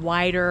do a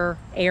wider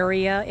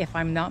area, if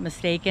I'm not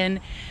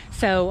mistaken.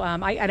 So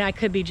I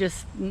could be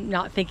just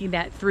not thinking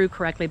that through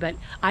correctly, but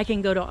I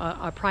can go to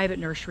a private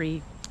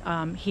nursery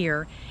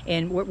here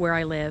in where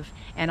I live,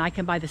 and I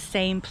can buy the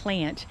same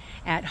plant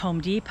at Home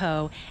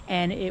Depot,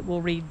 and it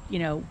will read, you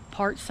know,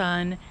 part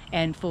sun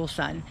and full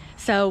sun.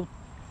 So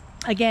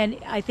again,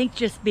 I think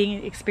just being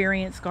an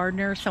experienced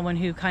gardener, someone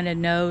who kind of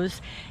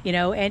knows, you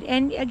know,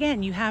 and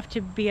again, you have to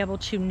be able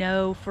to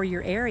know for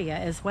your area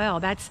as well.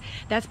 That's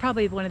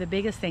probably one of the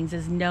biggest things,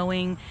 is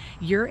knowing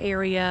your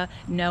area,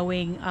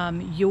 knowing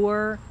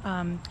your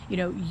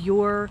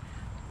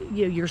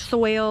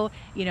soil,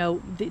 you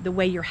know, the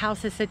way your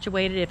house is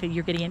situated, if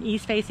you're getting an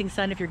east facing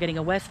sun, if you're getting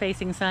a west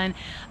facing sun.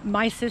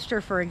 My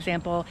sister, for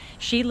example,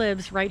 she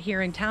lives right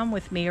here in town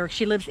with me, or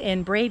she lives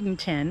in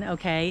Bradenton,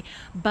 okay,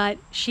 but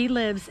she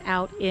lives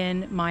out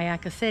in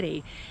Mayaca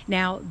City.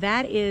 Now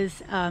that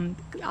is, I'm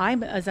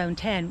a zone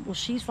 10. Well,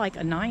 she's like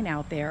a 9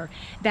 out there.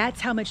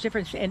 That's how much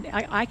difference.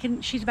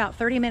 And she's about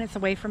 30 minutes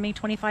away from me,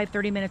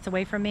 25-30 minutes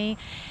away from me,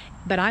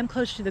 but I'm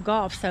close to the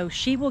Gulf, so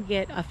she will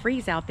get a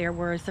freeze out there,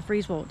 whereas the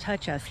freeze won't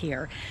touch us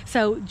here.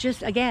 So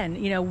just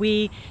again, you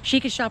know, she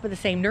could shop at the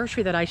same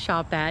nursery that I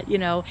shop at, you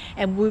know,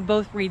 and we're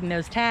both reading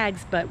those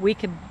tags, but we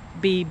could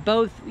be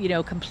both, you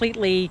know,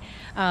 completely,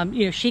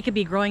 you know, she could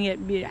be growing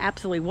it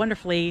absolutely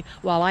wonderfully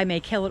while I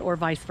may kill it, or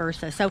vice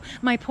versa. So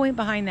my point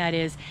behind that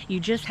is, you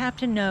just have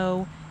to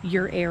know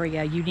your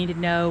area. You need to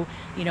know,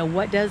 you know,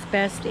 what does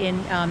best in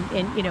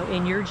you know,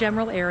 in your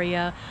general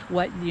area,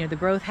 what, you know, the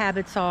growth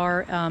habits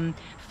are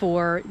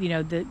for, you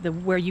know, the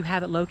where you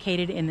have it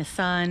located in the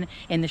sun,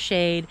 in the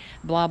shade,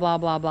 blah blah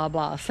blah blah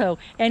blah. So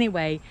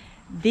anyway,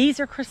 these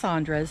are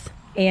Chrysandras,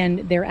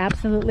 and they're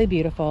absolutely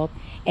beautiful,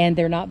 and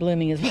they're not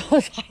blooming as well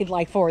as I'd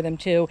like for them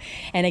to.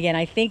 And again,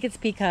 I think it's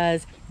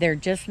because they're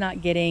just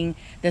not getting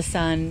the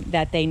sun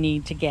that they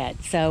need to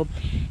get. So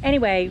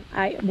anyway,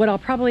 what I'll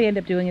probably end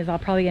up doing is I'll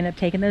probably end up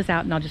taking those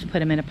out, and I'll just put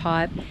them in a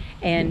pot,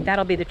 and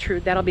that'll be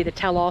the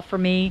tell-all for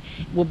me,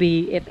 will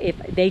be if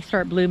they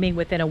start blooming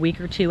within a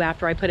week or two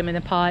after I put them in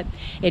the pot.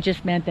 It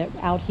just meant that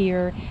out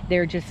here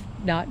they're just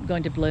not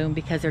going to bloom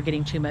because they're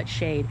getting too much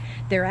shade.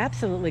 They're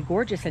absolutely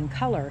gorgeous in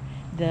color.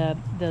 The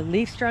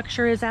leaf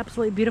structure is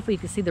absolutely beautiful. You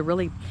can see the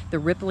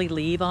ripply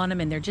leaf on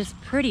them, and they're just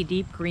pretty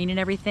deep green and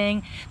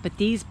everything. But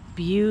these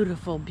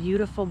beautiful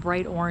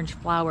bright orange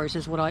flowers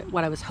is what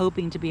I was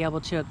hoping to be able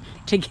to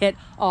get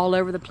all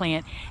over the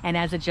plant. And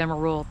as a general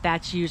rule,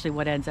 that's usually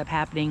what ends up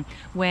happening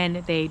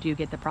when they do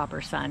get the proper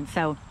sun.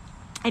 So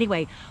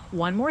Anyway,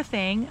 one more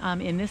thing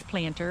in this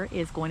planter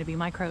is going to be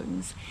my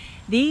Crotons.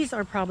 These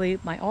are probably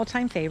my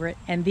all-time favorite,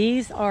 and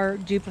these are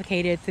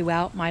duplicated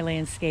throughout my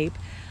landscape,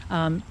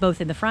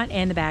 both in the front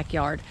and the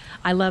backyard.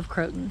 I love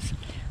Crotons.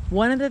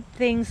 One of the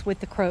things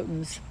with the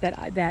Crotons that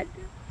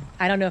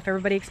I don't know if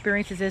everybody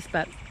experiences this,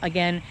 but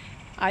again,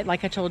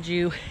 like I told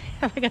you,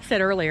 like I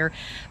said earlier,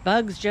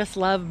 bugs just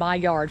love my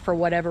yard for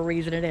whatever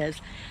reason it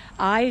is.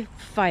 I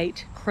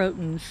fight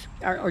Crotons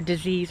or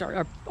disease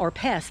or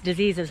pest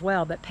disease as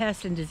well, but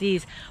pest and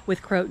disease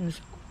with Crotons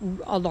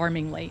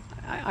alarmingly.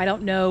 I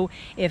don't know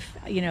if,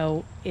 you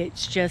know,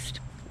 it's just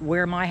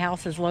where my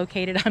house is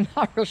located, I'm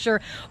not real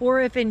sure,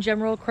 or if in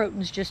general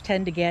Crotons just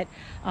tend to get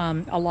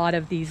a lot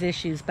of these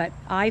issues. But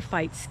I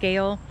fight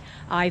scale,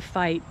 I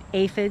fight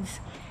aphids,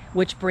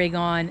 which bring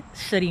on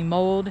sooty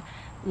mold.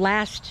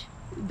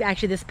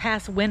 Actually this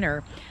past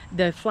winter,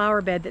 the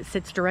flower bed that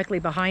sits directly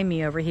behind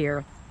me over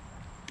here,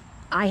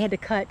 I had to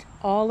cut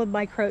all of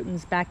my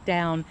Crotons back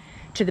down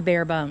to the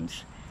bare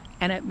bones,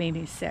 and it made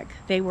me sick.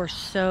 They were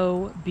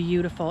so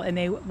beautiful, and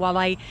while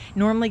I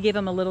normally give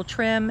them a little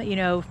trim, you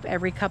know,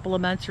 every couple of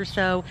months or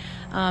so,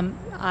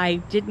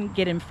 I didn't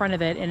get in front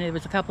of it, and it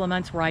was a couple of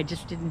months where I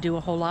just didn't do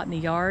a whole lot in the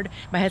yard.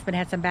 My husband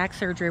had some back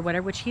surgery or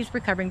whatever, which he's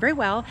recovering very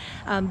well,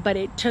 but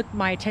it took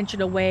my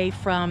attention away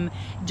from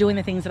doing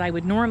the things that I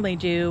would normally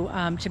do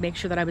to make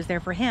sure that I was there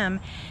for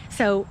him.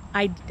 So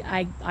I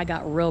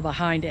got real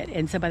behind it,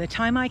 and so by the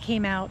time I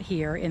came out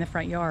here in the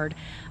front yard,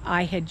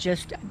 I had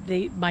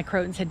my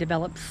Crotons had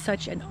developed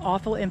such an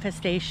awful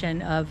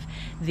infestation of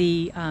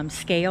the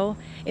scale.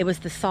 It was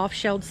the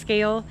soft-shelled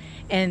scale,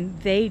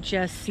 and they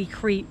just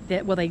secrete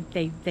that. Well,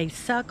 they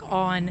suck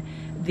on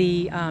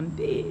the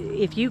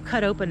if you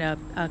cut open a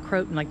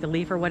Croton, like the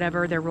leaf or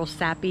whatever, they're real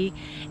sappy,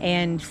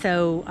 and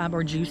so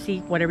or juicy,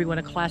 whatever you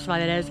want to classify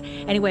that as.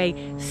 Anyway,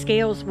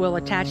 scales will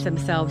attach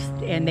themselves,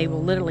 and they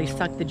will literally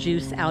suck the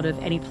juice out of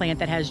any plant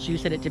that has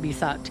juice in it to be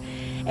sucked.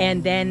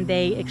 And then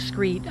they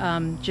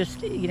excrete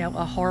just, you know,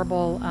 a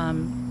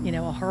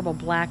horrible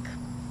black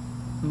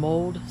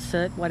mold,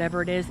 soot,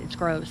 whatever it is. It's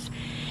gross.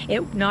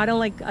 It not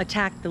only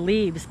attacked the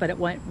leaves, but it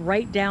went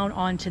right down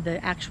onto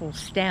the actual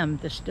stem,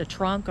 the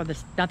trunk, or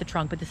not the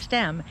trunk, but the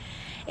stem.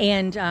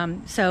 And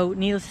so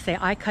needless to say,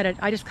 I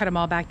just cut them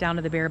all back down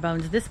to the bare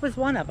bones. This was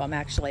one of them,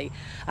 actually.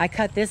 I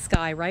cut this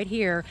guy right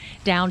here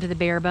down to the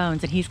bare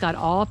bones, and he's got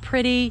all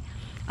pretty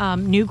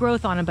new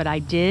growth on him, but I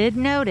did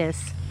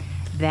notice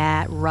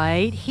that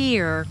right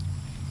here,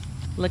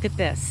 look at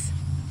this.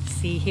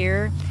 See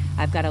here?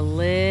 I've got a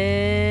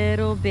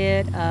little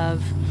bit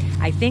of,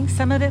 I think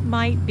some of it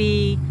might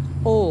be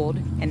old,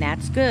 and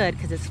that's good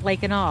because it's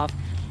flaking off.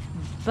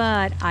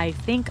 But I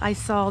think I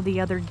saw the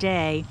other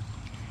day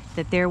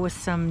that there was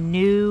some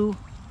new,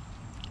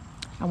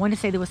 I want to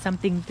say there was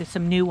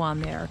some new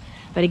on there.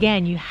 But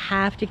again, you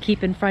have to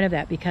keep in front of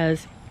that,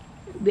 because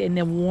in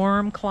the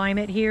warm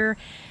climate here,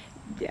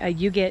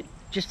 you get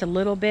just a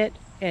little bit,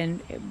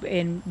 and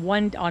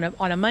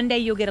on a Monday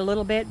you'll get a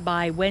little bit.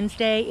 By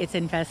Wednesday it's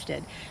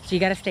infested, so you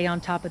got to stay on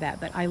top of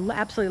that. But I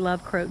absolutely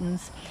love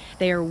Crotons.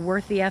 They are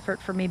worth the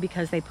effort for me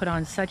because they put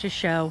on such a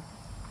show.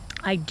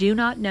 I do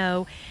not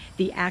know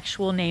the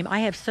actual name.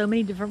 I have so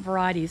many different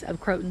varieties of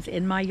Crotons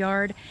in my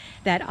yard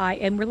that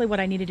really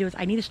what I need to do is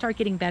I need to start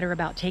getting better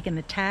about taking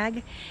the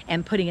tag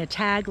and putting a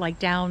tag like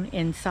down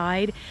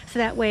inside, so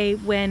that way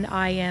when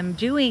I am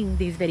doing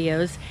these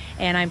videos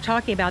and I'm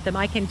talking about them,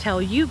 I can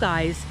tell you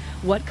guys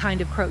what kind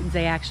of Crotons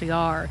they actually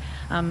are.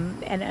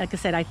 And like I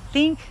said, I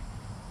think,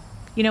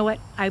 you know what,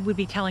 I would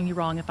be telling you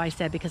wrong if I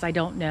said, because I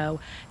don't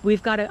know.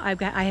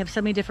 I have so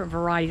many different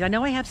varieties. I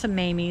know I have some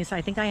Mamies.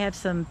 I think I have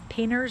some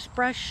painter's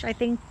brush. I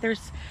think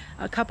there's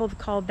a couple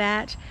called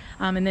that.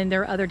 And then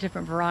there are other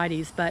different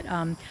varieties, but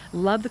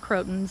love the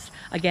Crotons.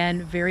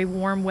 Again, very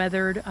warm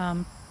weathered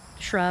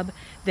shrub.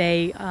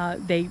 They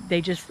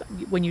just,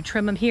 when you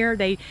trim them here,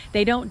 they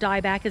don't die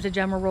back as a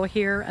general rule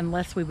here,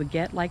 unless we would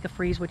get like a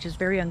freeze, which is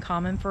very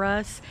uncommon for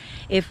us.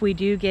 If we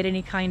do get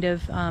any kind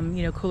of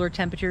cooler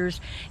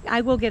temperatures, I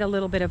will get a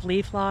little bit of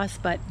leaf loss,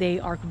 but they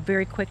are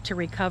very quick to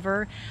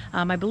recover.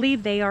 I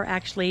believe they are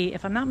actually,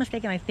 if I'm not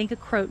mistaken, I think a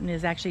Croton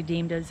is actually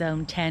deemed a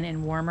zone 10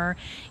 and warmer.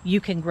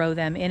 You can grow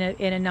them in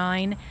a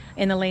 9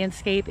 in the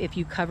landscape if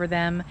you cover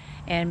them,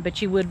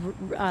 but you would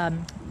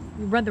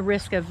run the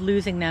risk of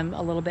losing them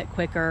a little bit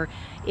quicker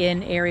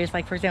in areas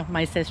like, for example,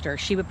 my sister.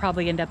 She would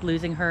probably end up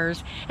losing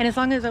hers, and as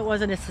long as it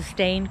wasn't a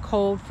sustained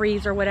cold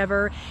freeze or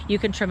whatever, you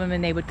can trim them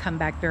and they would come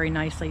back very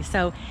nicely.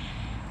 So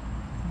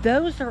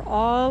those are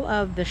all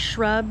of the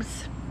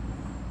shrubs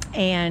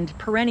and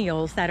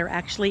perennials that are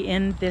actually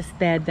in this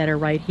bed that are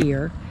right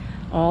here.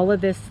 All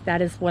of this,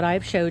 that is what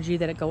I've showed you,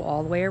 that go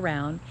all the way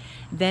around.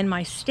 Then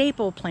my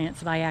staple plants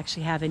that I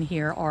actually have in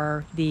here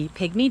are the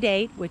pygmy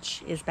date,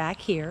 which is back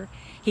here.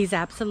 He's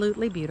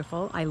absolutely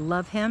beautiful. I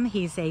love him.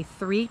 He's a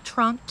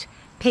 3-trunked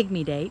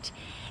pygmy date,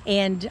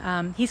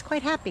 and he's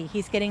quite happy.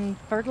 He's getting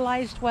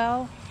fertilized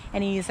well,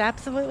 and he is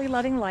absolutely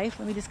loving life.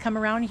 Let me just come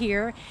around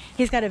here.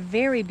 He's got a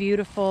very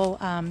beautiful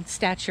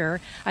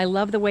stature. I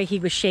love the way he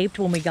was shaped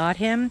when we got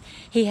him.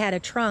 He had a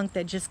trunk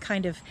that just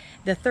kind of,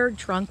 the third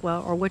trunk,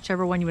 well, or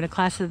whichever one you would have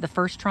classed as the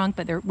first trunk,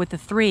 but with the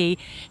three,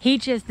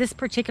 this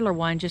particular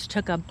one just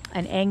took an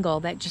angle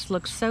that just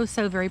looks so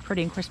very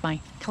pretty. And of course, my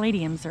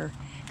caladiums are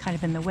kind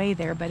of in the way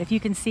there, but if you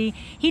can see,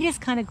 he just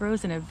kind of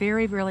grows in a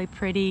very really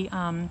pretty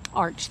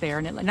arch there,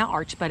 and not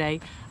arch, but a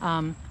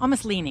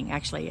almost leaning,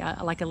 actually,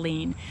 like a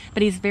lean.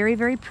 But he's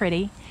very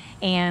pretty.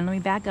 And let me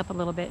back up a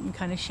little bit and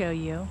kind of show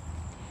you.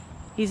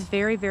 He's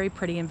very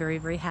pretty and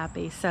very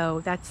happy,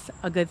 so that's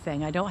a good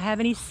thing. I don't have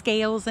any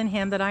scales in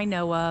him that I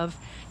know of,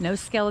 no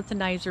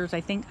skeletonizers.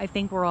 I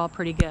think we're all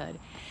pretty good.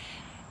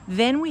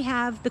 Then we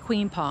have the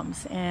queen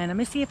palms, and let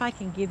me see if I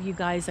can give you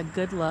guys a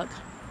good look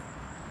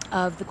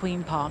of the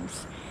queen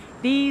palms.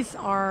 These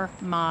are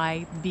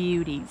my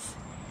beauties.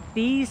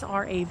 These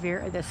are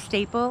the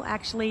staple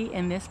actually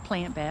in this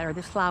plant bed, or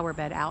this flower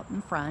bed out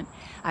in front.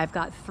 I've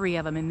got 3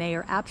 of them, and they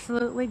are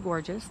absolutely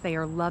gorgeous. They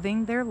are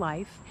loving their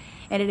life,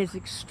 and it is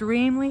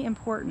extremely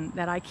important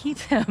that I keep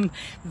them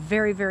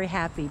very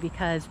happy,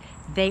 because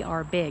they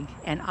are big,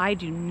 and I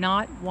do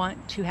not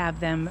want to have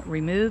them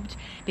removed,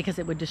 because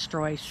it would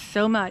destroy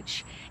so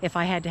much if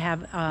I had to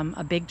have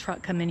a big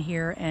truck come in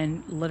here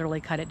and literally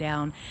cut it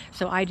down.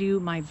 So I do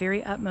my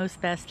very utmost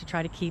best to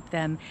try to keep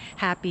them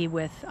happy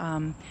with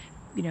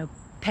you know,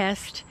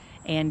 pest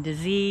and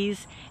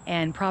disease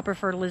and proper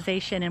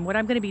fertilization. And what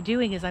I'm going to be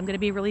doing is I'm going to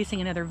be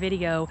releasing another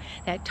video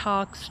that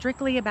talks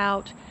strictly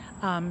about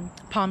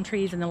palm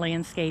trees in the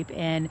landscape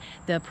and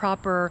the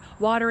proper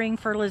watering,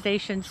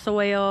 fertilization,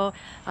 soil,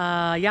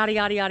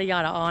 yada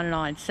on and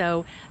on.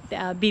 So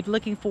be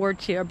looking forward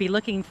to, or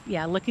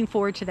looking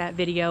forward to that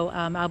video.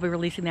 I'll be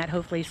releasing that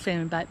hopefully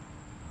soon. But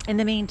in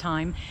the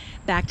meantime,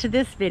 back to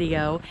this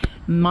video.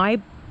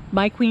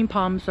 My queen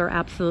palms are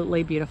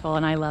absolutely beautiful,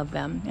 and I love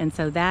them. And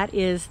so that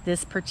is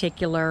this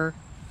particular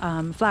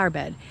flower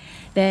bed.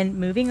 Then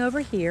moving over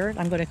here,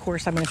 of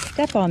course, I'm going to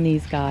step on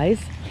these guys.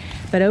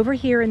 But over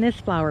here in this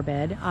flower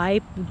bed,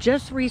 I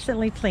just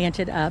recently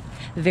planted up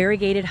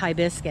variegated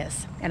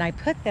hibiscus. And I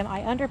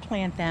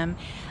underplant them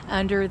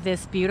under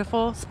this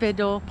beautiful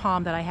spindle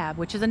palm that I have,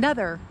 which is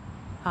another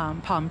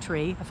palm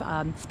tree,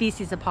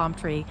 species of palm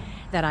tree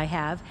that I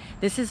have.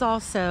 This is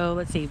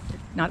also,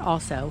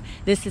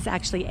 this is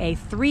actually a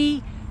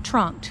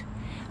 3-trunked.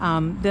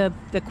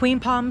 The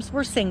queen palms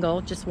were single,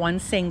 just one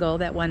single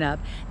that went up.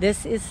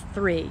 This is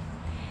 3.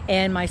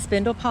 And my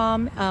spindle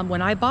palm,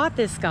 when I bought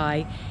this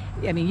guy,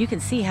 I mean, you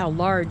can see how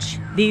large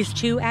these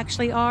 2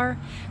 actually are.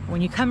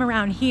 When you come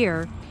around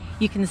here,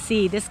 you can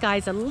see this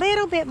guy's a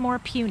little bit more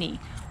puny.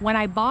 When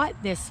I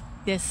bought this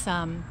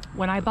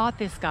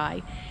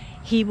guy,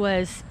 he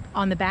was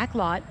on the back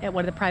lot at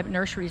one of the private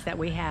nurseries that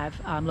we have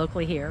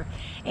locally here,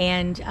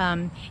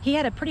 and he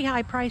had a pretty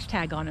high price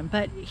tag on him,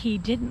 but he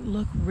didn't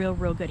look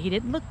real good. He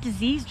didn't look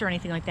diseased or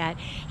anything like that.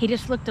 He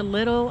just looked a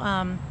little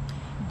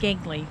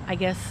gangly, I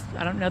guess.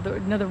 I don't know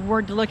another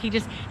word to look.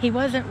 He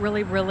wasn't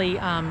really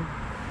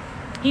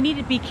he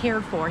needed to be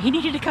cared for. He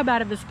needed to come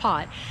out of this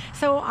pot.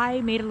 So I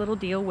made a little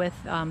deal with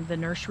the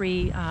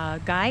nursery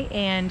guy,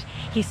 and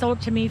he sold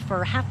it to me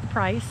for half the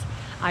price.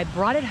 I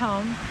brought it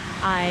home.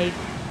 I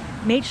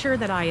made sure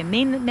that I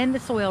amend the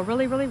soil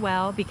really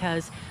well,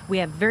 because we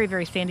have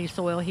very sandy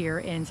soil here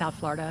in South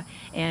Florida,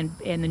 and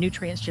the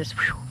nutrients just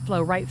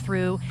flow right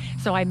through.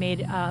 So I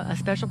made a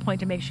special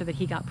point to make sure that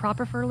he got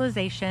proper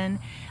fertilization,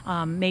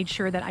 made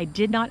sure that I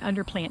did not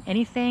underplant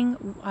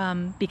anything,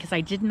 because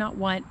I did not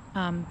want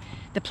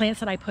the plants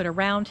that I put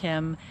around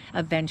him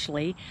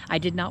eventually, I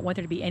did not want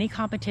there to be any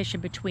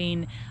competition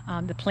between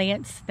the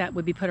plants that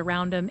would be put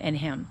around him and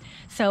him.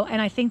 So,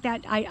 and I think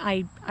that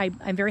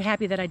I'm very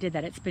happy that I did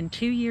that. It's been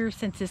 2 years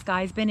since this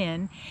guy's been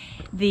in.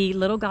 The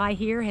little guy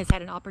here has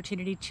had an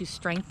opportunity to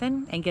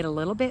strengthen and get a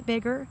little bit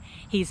bigger.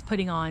 He's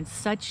putting on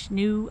such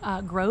new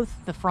growth,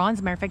 the fronds.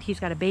 As a matter of fact, he's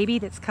got a baby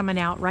that's coming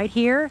out right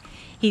here.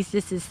 He's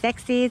just as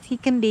sexy as he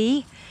can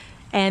be.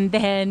 And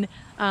then,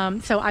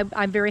 so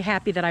I'm very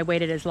happy that I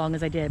waited as long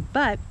as I did.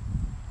 But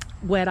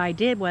what I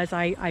did was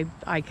I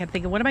kept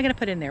thinking, what am I going to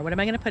put in there? What am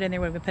I going to put in there?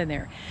 What am I going to put in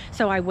there?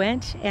 So I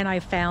went and I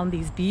found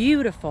these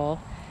beautiful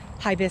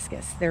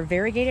hibiscus. They're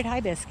variegated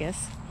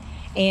hibiscus.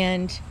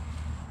 And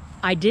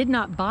I did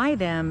not buy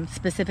them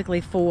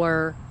specifically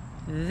for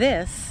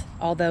this,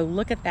 although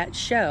look at that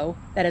show.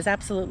 That is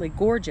absolutely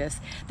gorgeous.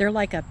 They're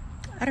like a,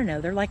 I don't know,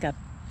 they're like a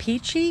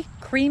peachy,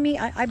 creamy.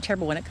 I'm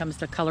terrible when it comes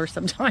to color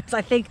sometimes.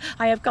 I think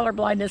I have color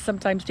blindness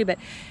sometimes too, but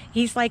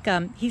he's like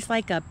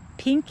a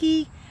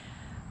pinky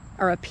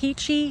or a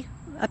peachy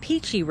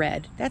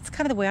red. That's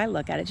kind of the way I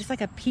look at it. Just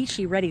like a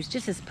peachy red. He's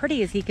just as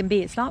pretty as he can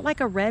be. It's not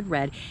like a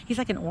red. He's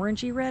like an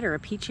orangey red or a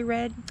peachy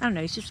red. I don't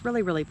know. He's just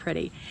really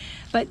pretty.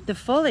 But the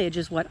foliage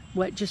is what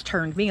just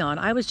turned me on.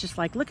 I was just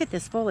like, look at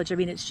this foliage. I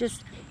mean,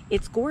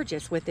 it's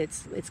gorgeous with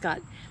it's got,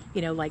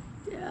 you know, like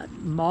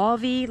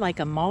mauvey, like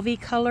a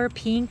mauvey color,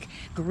 pink,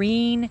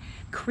 green,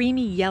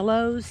 creamy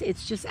yellows.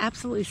 It's just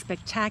absolutely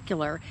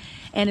spectacular.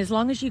 And as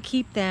long as you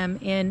keep them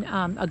in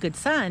a good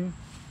sun,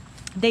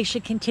 they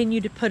should continue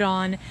to put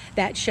on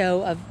that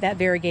show of that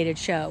variegated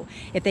show.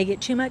 If they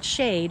get too much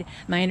shade,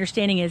 my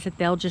understanding is that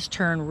they'll just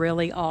turn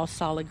really all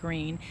solid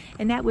green,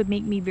 and that would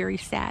make me very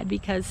sad,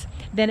 because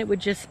then it would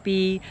just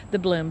be the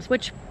blooms,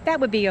 which that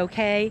would be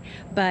okay,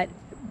 but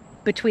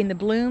between the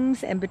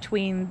blooms and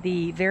between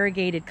the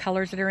variegated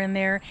colors that are in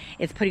there,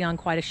 it's putting on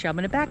quite a show. I'm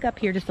going to back up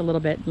here just a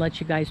little bit and let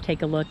you guys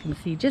take a look and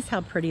see just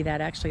how pretty that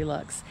actually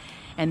looks.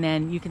 And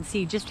then you can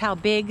see just how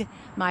big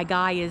my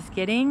guy is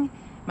getting.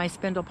 My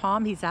spindle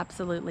palm, he's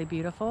absolutely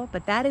beautiful.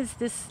 But that is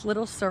this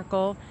little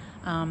circle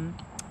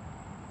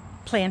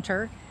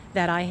planter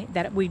that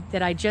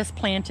I just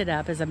planted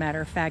up, as a matter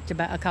of fact,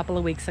 about a couple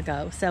of weeks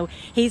ago. So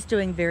he's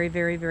doing very,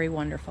 very, very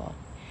wonderful.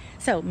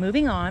 So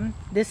moving on,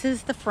 this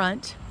is the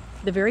front,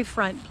 the very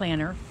front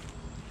planter.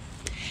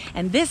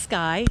 And this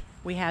guy,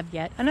 we have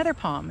yet another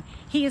palm.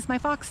 He is my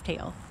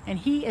foxtail, and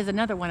he is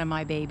another one of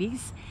my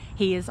babies.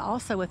 He is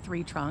also a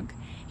 3-trunk.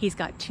 He's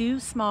got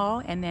 2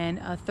 small and then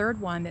a third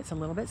one that's a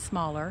little bit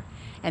smaller,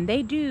 and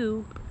they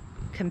do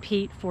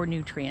compete for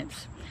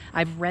nutrients.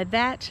 I've read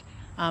that,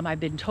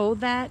 I've been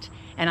told that,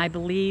 and I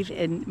believe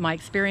in my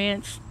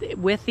experience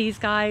with these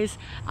guys,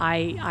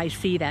 I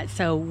see that.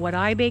 So what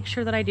I make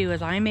sure that I do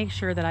is I make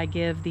sure that I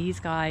give these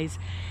guys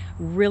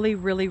really,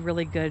 really,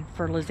 really good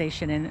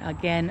fertilization. And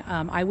again,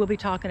 I will be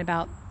talking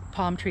about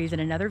palm trees in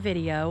another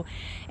video,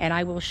 and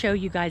I will show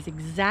you guys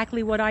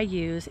exactly what I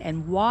use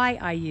and why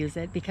I use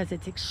it, because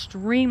it's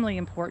extremely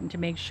important to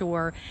make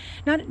sure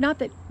not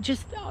that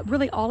just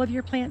really all of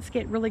your plants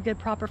get really good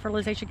proper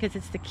fertilization, because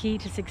it's the key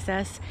to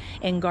success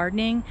in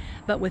gardening,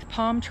 but with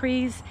palm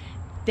trees,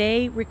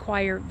 they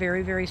require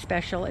very, very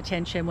special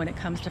attention when it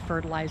comes to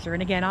fertilizer.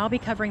 And again, I'll be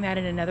covering that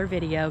in another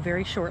video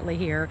very shortly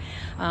here.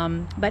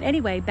 But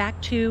anyway,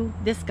 back to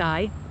this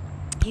guy.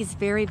 He's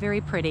very,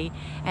 very pretty,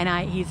 and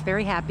he's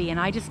very happy, and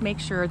I just make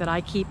sure that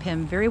I keep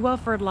him very well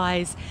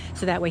fertilized,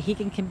 so that way he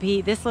can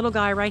compete. This little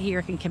guy right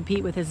here can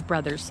compete with his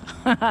brothers,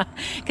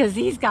 because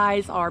these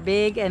guys are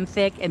big and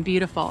thick and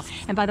beautiful.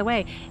 And by the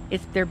way,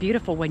 they're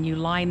beautiful when you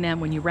line them,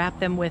 when you wrap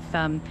them with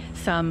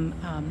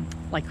some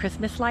like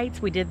Christmas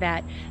lights. We did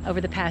that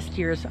over the past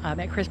years.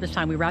 At Christmas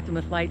time, we wrapped them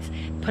with lights,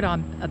 put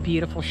on a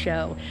beautiful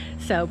show.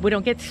 So we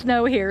don't get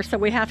snow here, so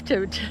we have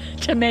to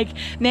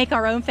make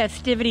our own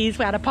festivities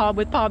out of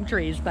with palm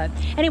trees. But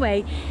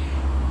anyway,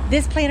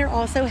 this planter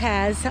also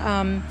has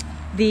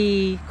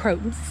the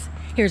Crotons.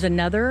 Here's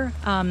another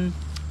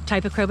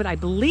type of Croton. I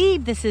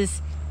believe this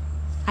is,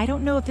 I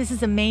don't know if this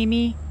is a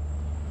Mamie.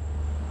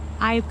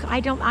 I'm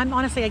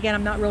honestly, again,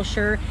 I'm not real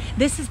sure.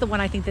 This is the one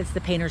I think that's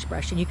the painter's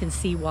brush, and you can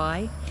see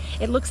why.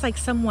 It looks like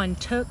someone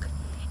took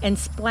and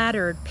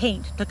splattered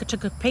paint,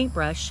 took a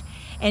paintbrush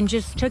and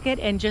just took it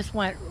and just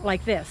went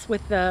like this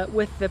with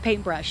the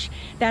paintbrush.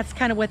 That's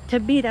kind of what, to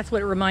me, that's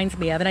what it reminds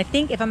me of. And I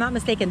think, if I'm not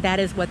mistaken,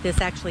 that is what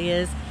this actually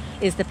is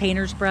the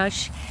painter's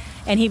brush.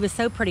 And he was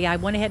so pretty. I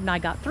went ahead and I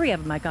got 3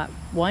 of them. I got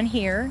one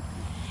here,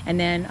 and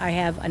then I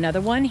have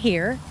another one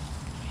here,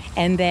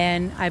 and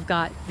then I've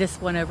got this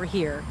one over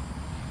here.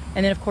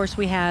 And then of course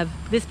we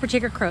have this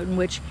particular Croton,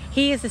 which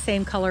he is the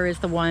same color as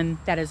the one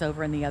that is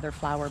over in the other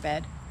flower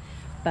bed.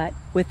 But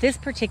with this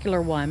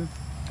particular one,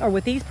 or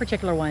with these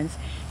particular ones,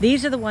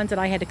 these are the ones that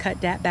I had to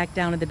cut back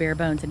down to the bare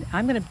bones. And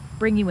I'm going to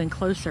bring you in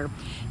closer.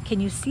 Can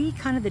you see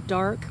kind of the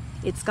dark?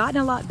 It's gotten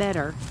a lot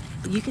better,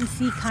 but you can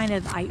see kind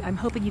of, I'm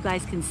hoping you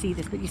guys can see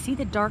this, but you see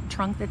the dark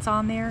trunk that's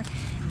on there?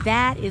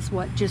 That is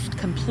what just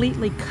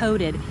completely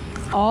coated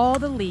all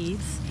the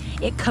leaves.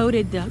 It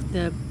coated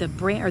the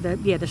branch, or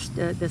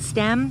the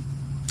stem,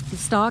 the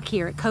stalk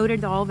here. It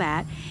coated all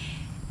that,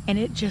 and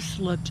it just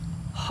looked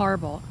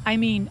horrible. I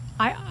mean,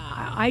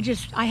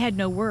 I had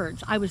no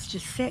words. I was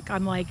just sick.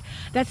 I'm like,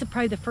 that's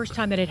probably the first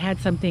time that it had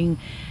something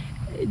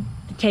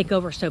take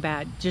over so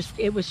bad.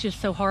 It was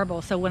just so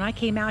horrible. So when I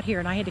came out here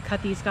and I had to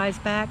cut these guys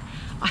back,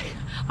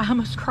 I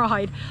almost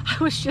cried.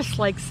 I was just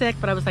like sick,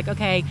 but I was like,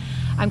 okay,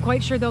 I'm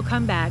quite sure they'll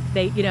come back.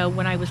 They,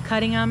 when I was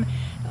cutting them,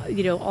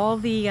 all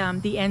the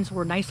ends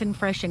were nice and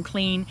fresh and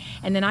clean.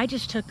 And then I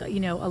just took, a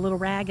little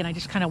rag, and I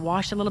just kind of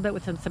washed a little bit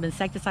with some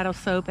insecticidal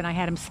soap, and I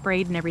had them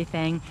sprayed and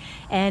everything.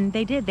 And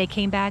they did. They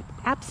came back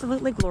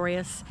absolutely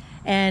glorious,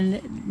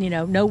 and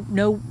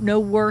no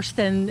worse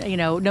than,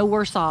 no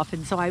worse off.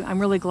 And so I'm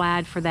really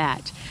glad for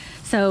that.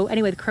 So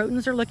anyway, the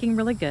Crotons are looking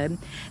really good.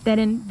 Then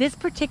in this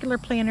particular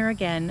planter,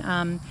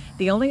 again,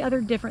 the only other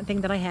different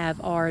thing that I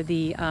have are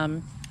the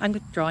I'm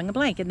drawing a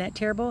blank. Isn't that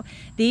terrible?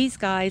 These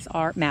guys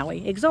are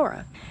Maui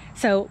Ixora.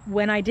 So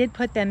when I did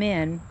put them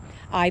in,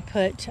 I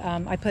put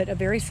a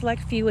very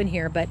select few in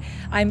here, but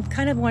I'm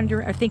kind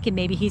of thinking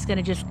maybe he's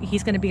going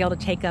to be able to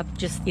take up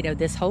just,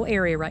 this whole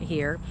area right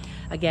here.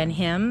 Again,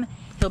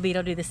 he'll be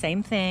able to do the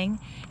same thing.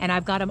 And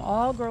I've got them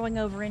all growing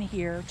over in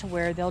here to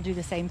where they'll do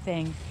the same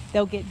thing.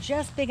 They'll get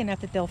just big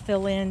enough that they'll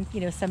fill in,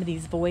 some of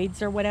these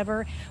voids or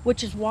whatever,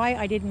 which is why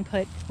I didn't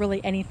put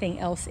really anything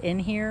else in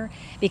here,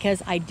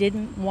 because I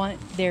didn't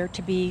want there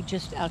to be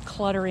just a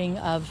cluttering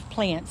of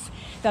plants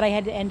that I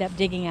had to end up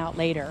digging out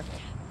later.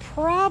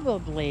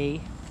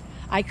 Probably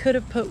I could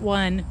have put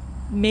one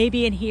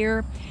maybe in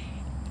here.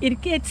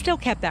 it still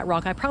kept that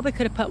rock. I probably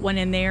could have put one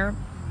in there,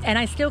 and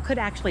I still could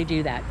actually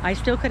do that. I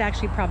still could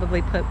actually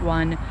probably put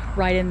one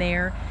right in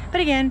there. But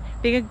again,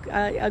 being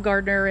a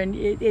gardener,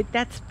 and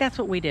that's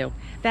what we do.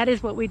 That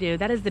is what we do.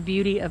 That is the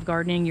beauty of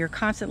gardening. You're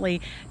constantly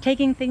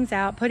taking things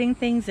out, putting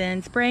things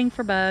in, spraying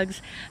for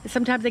bugs.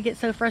 Sometimes I get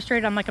so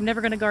frustrated, I'm like, I'm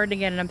never going to garden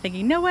again, and I'm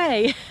thinking, no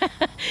way.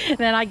 And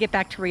then I get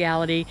back to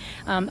reality.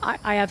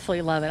 I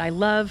absolutely love it. I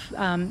love,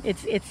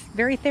 it's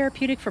very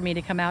therapeutic for me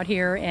to come out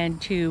here and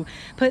to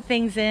put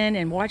things in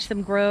and watch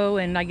them grow,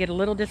 and I get a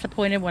little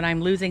disappointed when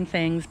I'm losing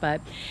things,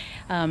 but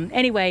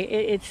anyway,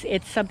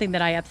 it's something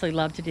that I absolutely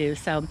love to do.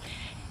 So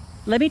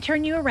let me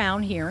turn you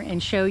around here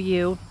and show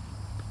you.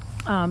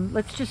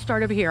 Let's just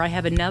start over here. I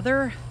have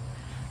another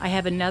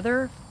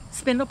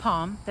spindle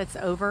palm that's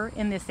over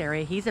in this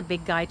area. He's a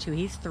big guy too.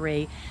 He's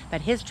 3,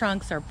 but his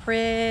trunks are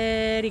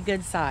pretty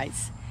good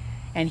size,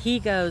 and he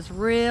goes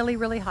really,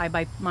 really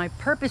high. My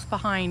purpose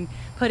behind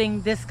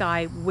putting this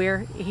guy where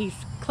he's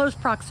close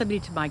proximity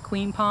to my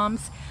queen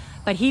palms,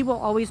 but he will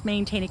always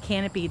maintain a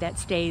canopy that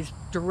stays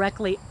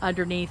directly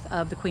underneath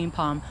of the queen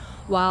palm.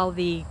 While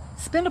the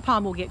spindle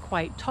palm will get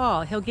quite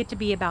tall, he'll get to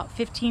be about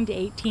 15 to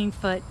 18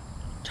 foot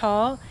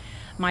tall.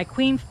 My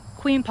queen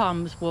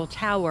palms will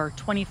tower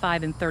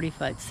 25 and 30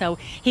 foot. So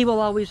he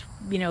will always,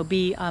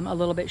 be a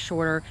little bit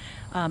shorter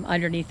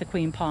underneath the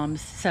queen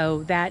palms.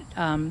 So that,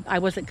 I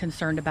wasn't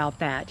concerned about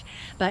that.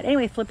 But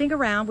anyway, flipping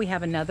around, we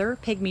have another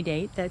pygmy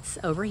date that's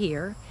over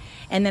here.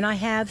 And then I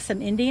have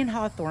some Indian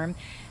hawthorn.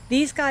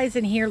 These guys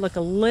in here look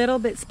a little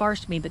bit sparse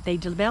to me, but they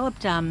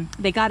developed,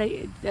 they got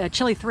a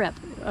chili thrip,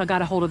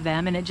 got a hold of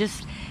them, and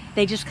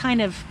they just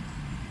kind of,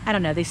 I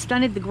don't know, they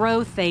stunted the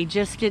growth. They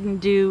just didn't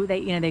do,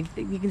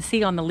 you can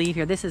see on the leaf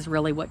here, this is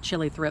really what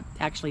chili thrip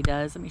actually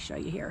does. Let me show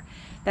you here.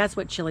 That's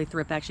what chili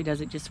thrip actually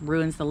does. It just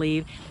ruins the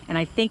leaf. And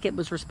I think it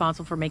was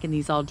responsible for making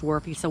these all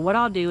dwarfy. So what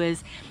I'll do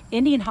is,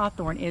 Indian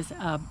hawthorn is,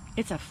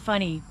 it's a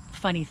funny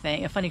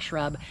thing, a funny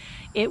shrub.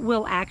 It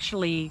will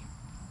actually,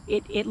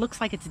 it looks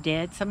like it's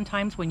dead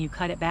sometimes when you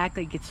cut it back.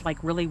 It gets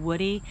like really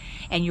woody,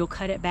 and you'll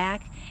cut it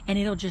back and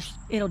it'll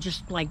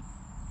just like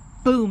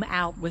boom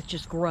out with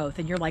just growth,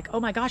 and you're like, oh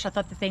my gosh, I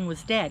thought the thing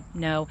was dead.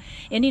 No,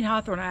 Indian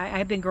hawthorn,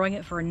 I've been growing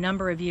it for a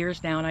number of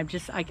years now, and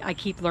I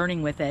keep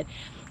learning with it.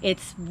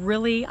 It's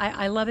really,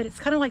 I love it. It's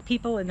kind of like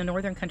people in the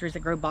northern countries that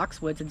grow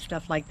boxwoods and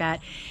stuff like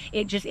that.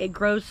 It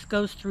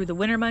goes through the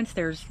winter months.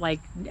 There's like,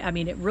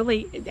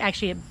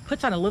 it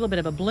puts on a little bit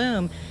of a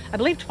bloom, I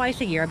believe twice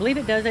a year. I believe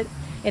it does it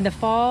in the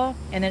fall,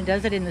 and then it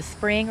does it in the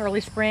spring,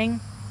 early spring.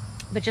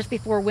 But just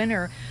before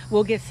winter,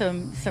 we'll get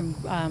some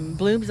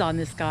blooms on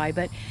this guy.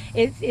 But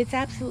it's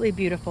absolutely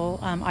beautiful.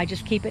 I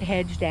just keep it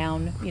hedged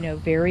down,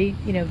 very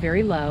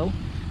low,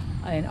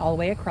 and all the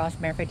way across.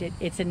 Matter of fact,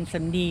 it's in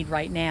some need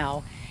right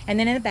now. And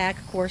then in the back,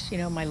 of course,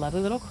 my lovely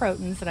little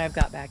Crotons that I've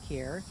got back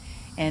here,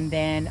 and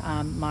then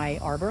my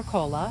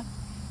Arboricola,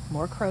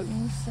 more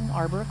Crotons and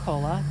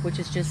Arboricola, which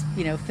is just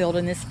filled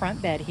in this front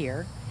bed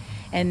here.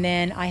 And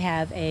then I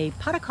have a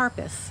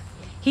Podocarpus.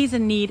 He's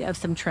in need of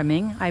some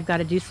trimming. I've got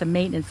to do some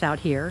maintenance out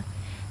here.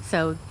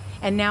 So,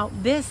 and now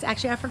this,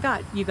 actually I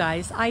forgot, you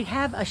guys, I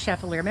have a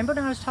Scheffalera. Remember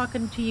when I was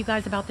talking to you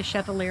guys about the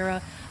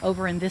Scheffalera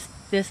over in this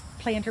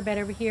planter bed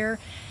over here?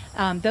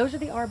 Those are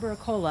the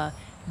Arboricola.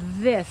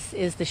 This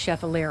is the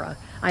Scheffalera.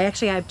 I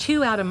actually have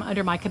 2 out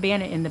under my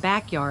cabana in the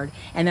backyard,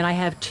 and then I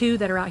have 2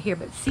 that are out here.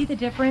 But see the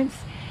difference?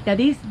 Now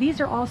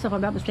these are also, if I'm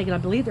not mistaken, I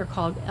believe they're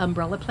called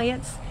umbrella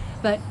plants,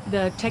 but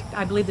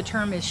I believe the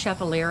term is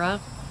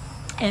Scheffalera.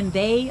 And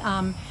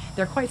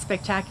they're quite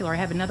spectacular. I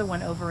have another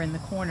one over in the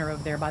corner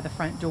over there by the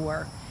front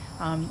door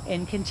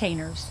in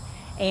containers,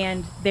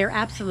 and they're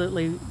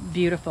absolutely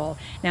beautiful.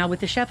 Now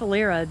with the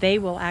Scheffalera, they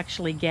will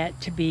actually get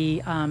to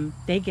be,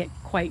 they get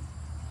quite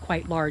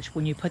large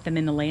when you put them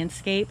in the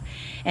landscape,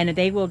 and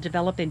they will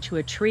develop into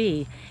a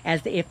tree.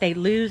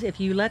 If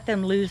you let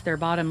them lose their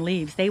bottom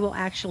leaves, they will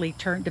actually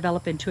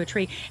develop into a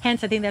tree.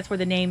 Hence, I think that's where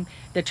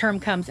the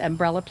term comes,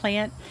 umbrella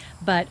plant.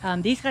 But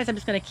these guys, I'm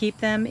just going to keep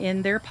them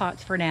in their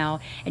pots for now.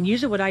 And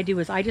usually what I do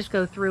is I just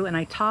go through and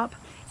I top,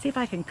 see if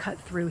I can cut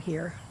through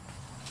here.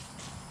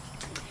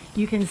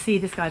 You can see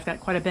this guy's got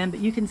quite a bend,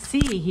 but you can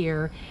see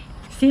here,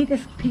 see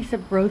this piece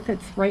of growth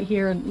that's right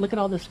here, and look at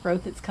all this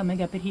growth that's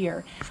coming up in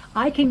here.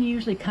 I can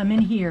usually come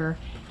in here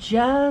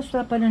just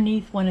up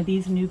underneath one of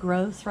these new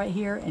growths right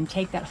here and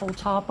take that whole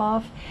top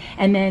off,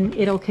 and then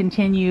it'll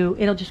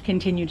just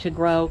continue to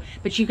grow.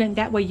 But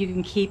that way you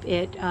can keep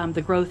it,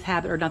 the growth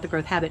habit, or not the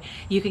growth habit,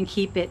 you can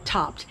keep it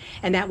topped,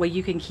 and that way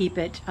you can keep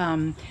it,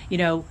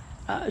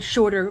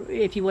 shorter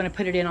if you want to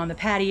put it in on the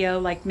patio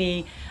like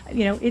me.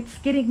 It's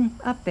getting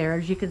up there,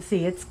 as you can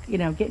see, it's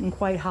getting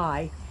quite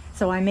high.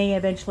 So I may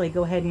eventually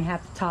go ahead and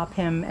have to top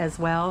him as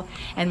well.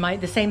 And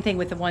the same thing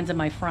with the ones in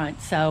my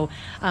front. So,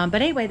 but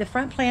anyway, the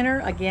front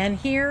planter, again,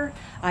 here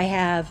I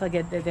have,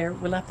 again,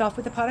 we're left off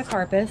with the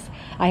Podocarpus.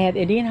 I have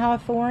Indian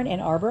hawthorn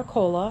and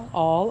Arboricola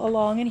all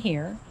along in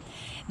here.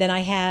 Then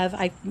I have,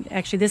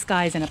 actually this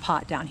guy's in a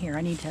pot down here.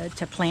 I need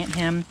to plant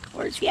him.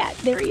 Where's he at?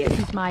 There he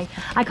is.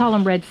 I call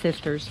them red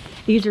sisters.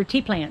 These are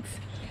tea plants.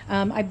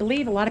 I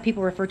believe a lot of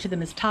people refer to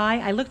them as Thai.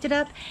 I looked it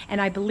up,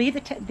 and I believe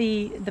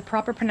the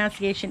proper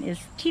pronunciation is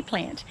tea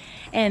plant.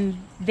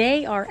 And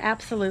they are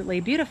absolutely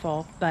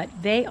beautiful, but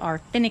they are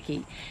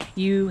finicky.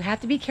 You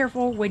have to be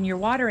careful when you're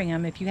watering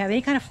them. If you have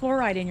any kind of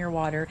fluoride in your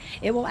water,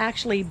 it will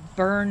actually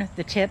burn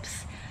the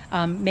tips,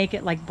 make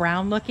it like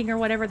brown looking or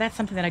whatever. That's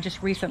something that I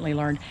just recently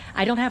learned.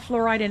 I don't have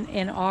fluoride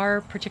in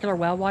our particular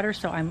well water,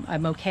 so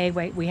I'm okay.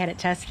 We had it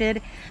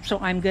tested, so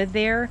I'm good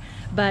there.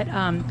 But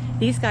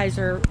these guys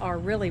are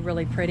really,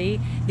 really pretty.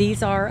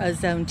 These are a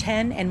zone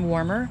 10 and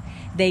warmer.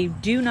 They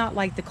do not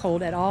like the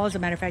cold at all. As a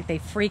matter of fact, they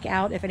freak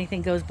out if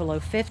anything goes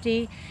below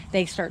 50.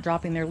 They start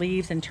dropping their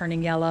leaves and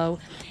turning yellow.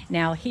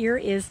 Now here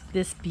is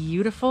this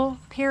beautiful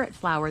parrot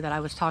flower that I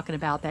was talking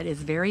about that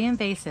is very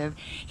invasive.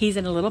 He's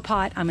in a little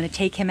pot. I'm going to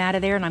take him out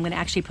of there, and I'm going to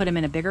actually put him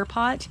in a bigger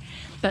pot.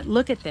 But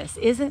look at this.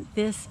 Isn't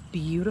this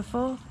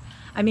beautiful?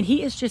 I mean,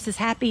 he is just as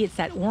happy. It's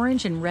that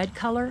orange and red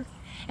color.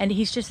 And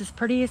he's just as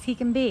pretty as he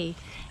can be,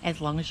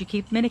 as long as you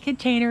keep him in a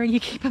container and you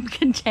keep him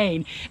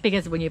contained.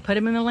 Because when you put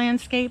them in the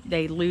landscape,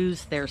 they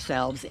lose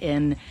themselves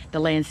in the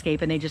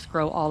landscape and they just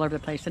grow all over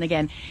the place. And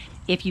again,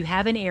 if you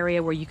have an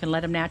area where you can let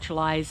them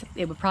naturalize,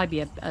 it would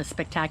probably be a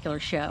spectacular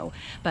show.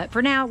 But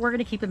for now, we're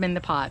going to keep them in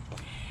the pot.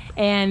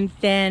 And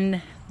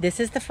then this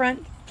is the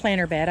front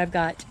planter bed. I've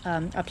got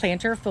a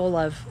planter full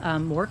of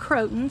more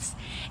Crotons,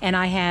 and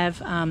I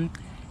have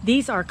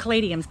these are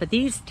caladiums, but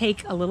these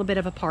take a little bit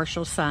of a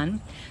partial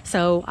sun.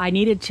 So I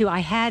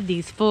had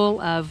these full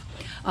of,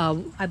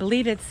 I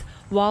believe it's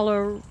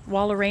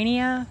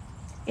Wallerania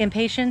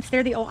impatiens.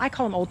 They're I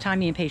call them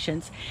old-timey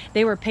impatiens.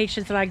 They were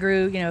patients that I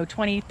grew,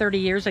 20, 30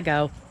 years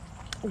ago,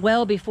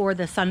 well before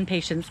the sun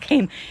patients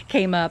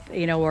came up,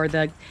 or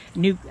the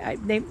New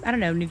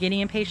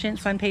Guinean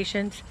patients, sun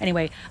patients.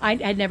 Anyway,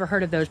 I'd never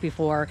heard of those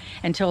before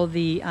until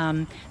the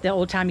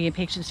old-timey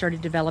impatiens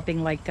started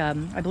developing, like,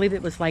 I believe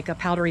it was like a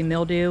powdery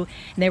mildew,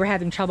 and they were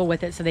having trouble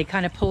with it, so they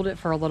kind of pulled it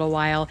for a little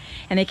while,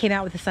 and they came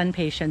out with the sun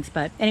patients.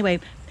 But anyway,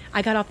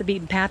 I got off the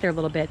beaten path there a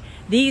little bit.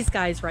 These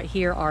guys right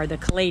here are the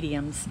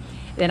caladiums.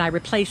 Then I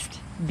replaced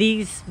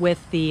these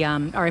with the,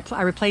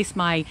 I replaced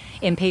my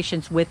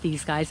impatiens with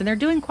these guys, and they're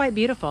doing quite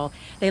beautiful.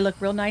 They look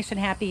real nice and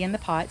happy in the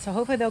pot, so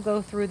hopefully they'll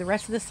go through the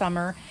rest of the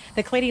summer.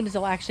 The caladiums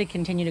will actually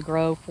continue to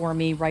grow for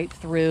me right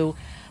through,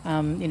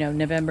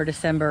 November,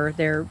 December.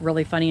 They're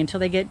really funny until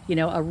they get,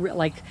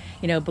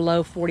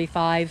 below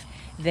 45.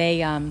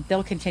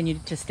 They'll continue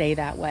to stay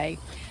that way.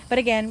 But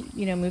again,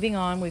 moving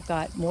on, we've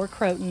got more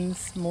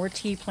Crotons, more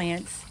tea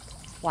plants,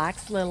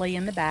 flax lily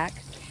in the back.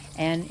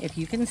 And if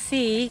you can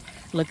see,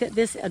 look at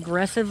this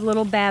aggressive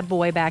little bad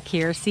boy back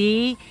here.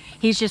 See,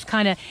 he just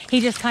kind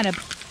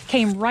of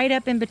came right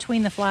up in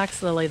between the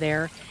flax lily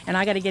there. And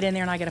I got to get in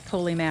there and I got to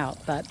pull him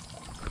out. But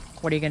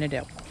what are you going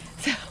to do?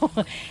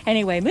 So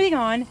anyway, moving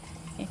on.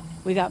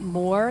 We got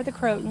more of the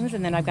Crotons,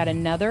 and then I've got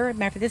another.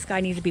 Matter of fact, this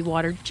guy needs to be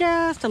watered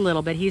just a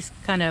little bit. He's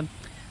kind of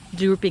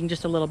drooping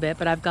just a little bit,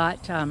 but I've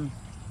got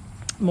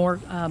more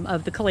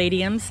of the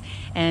caladiums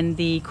and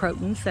the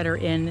Crotons that are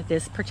in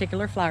this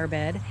particular flower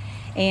bed.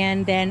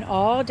 And then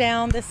all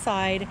down the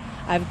side,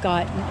 I've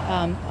got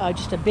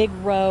just a big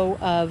row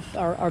of,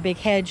 or big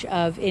hedge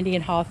of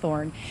Indian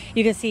hawthorn.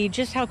 You can see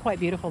just how quite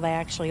beautiful they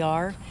actually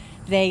are.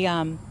 They,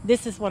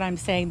 this is what I'm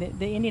saying, that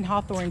the Indian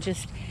hawthorn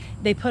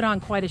they put on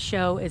quite a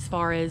show as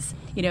far as,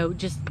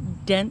 just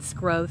dense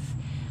growth.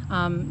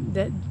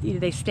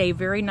 They stay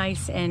very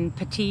nice and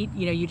petite.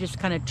 You just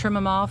kind of trim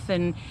them off,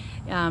 and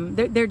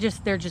they're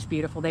just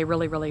beautiful. They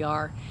really, really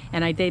are.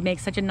 And they make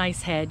such a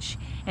nice hedge.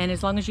 And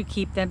as long as you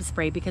keep them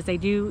sprayed, because they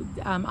do,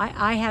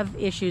 I have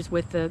issues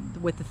with the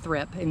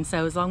thrip, and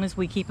so as long as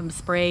we keep them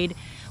sprayed,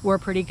 we're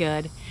pretty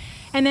good.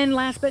 And then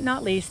last but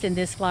not least, in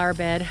this flower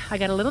bed, I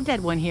got a little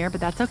dead one here,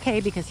 but that's okay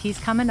because he's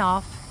coming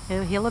off.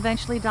 He'll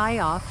eventually die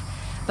off.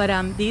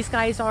 But these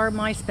guys are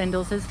my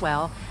spindles as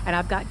well, and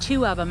I've got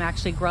two of them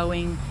actually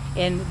growing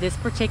in this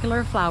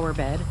particular flower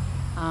bed.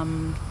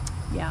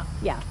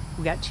 Yeah,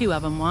 we got two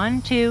of them,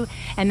 1, 2,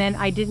 and then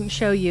I didn't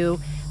show you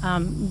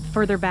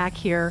further back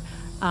here.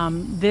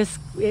 In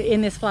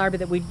this flower bed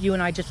that you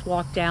and I just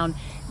walked down,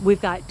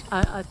 we've got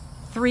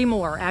 3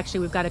 more.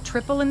 Actually, we've got a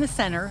triple in the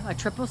center, a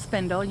triple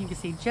spindle. You can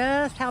see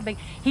just how big.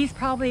 He's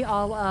probably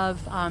all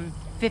of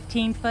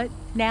 15 foot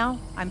now.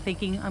 I'm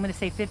going to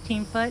say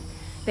 15 foot.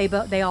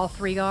 They all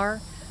 3 are,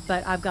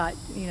 but I've got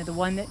the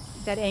one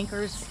that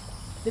anchors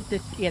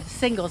the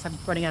singles. I'm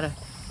running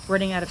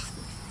out of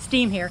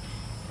steam here.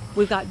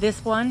 We've got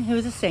this one who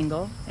is a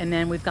single, and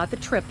then we've got the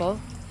triple,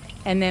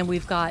 and then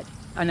we've got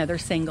another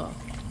single.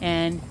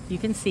 And you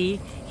can see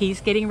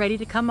he's getting ready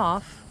to come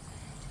off,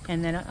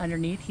 and then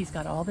underneath he's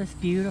got all this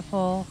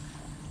beautiful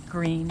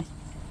green.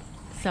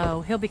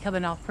 So he'll be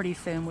coming off pretty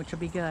soon, which will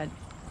be good.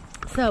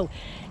 So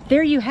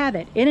there you have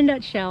it. In a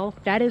nutshell,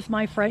 that is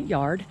my front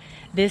yard.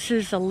 This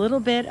is a little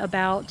bit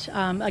about,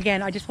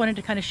 again, I just wanted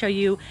to kind of show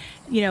you,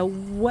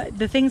 what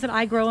the things that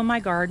I grow in my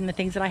garden, the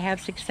things that I have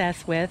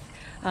success with,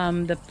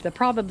 the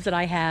problems that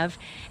I have,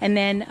 and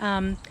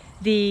then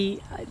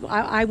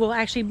I will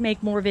actually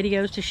make more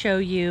videos to show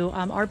you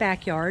our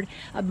backyard.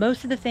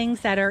 Most of the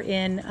things that are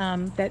in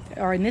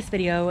this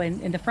video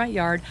in the front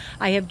yard,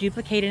 I have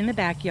duplicated in the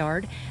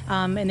backyard.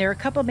 And there are a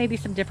couple, maybe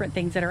some different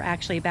things that are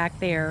actually back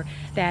there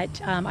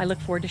that I look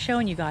forward to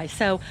showing you guys.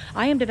 So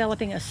I am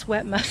developing a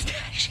sweat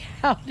mustache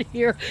out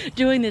here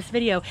doing this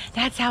video.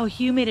 That's how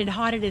humid and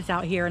hot it is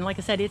out here. And like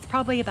I said, it's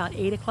probably about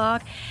 8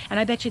 o'clock, and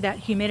I bet you that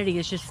humidity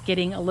is just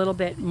getting a little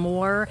bit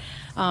more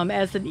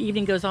as the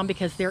evening goes on,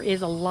 because there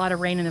is a lot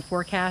of rain in the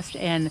forecast,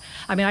 and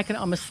I mean, I can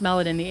almost smell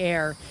it in the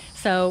air.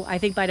 So I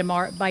think by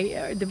tomorrow,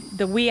 by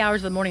the wee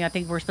hours of the morning, I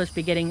think we're supposed to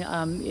be getting,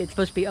 it's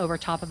supposed to be over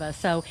top of us.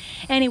 So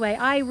anyway,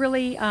 I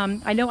really,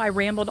 I know I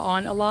rambled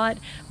on a lot,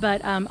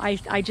 but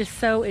I just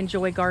so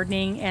enjoy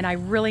gardening, and I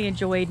really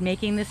enjoyed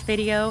making this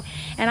video,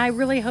 and I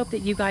really hope that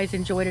you guys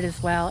enjoyed it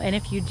as well. And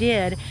if you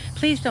did,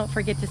 please don't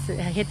forget to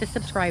hit the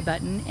subscribe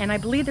button. And I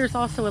believe there's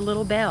also a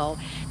little bell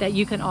that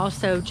you can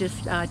also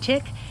just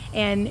tick.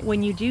 And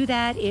when you do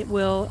that, it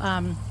will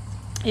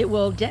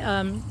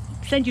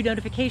send you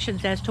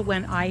notifications as to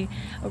when I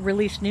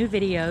release new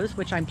videos,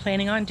 which I'm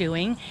planning on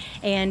doing,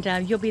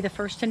 and you'll be the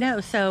first to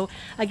know. So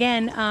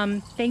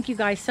again, thank you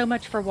guys so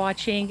much for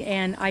watching,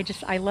 and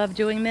I love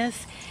doing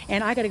this,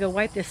 and I gotta go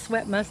wipe this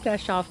sweat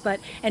mustache off.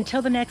 But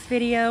until the next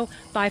video,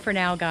 bye for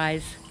now,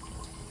 guys.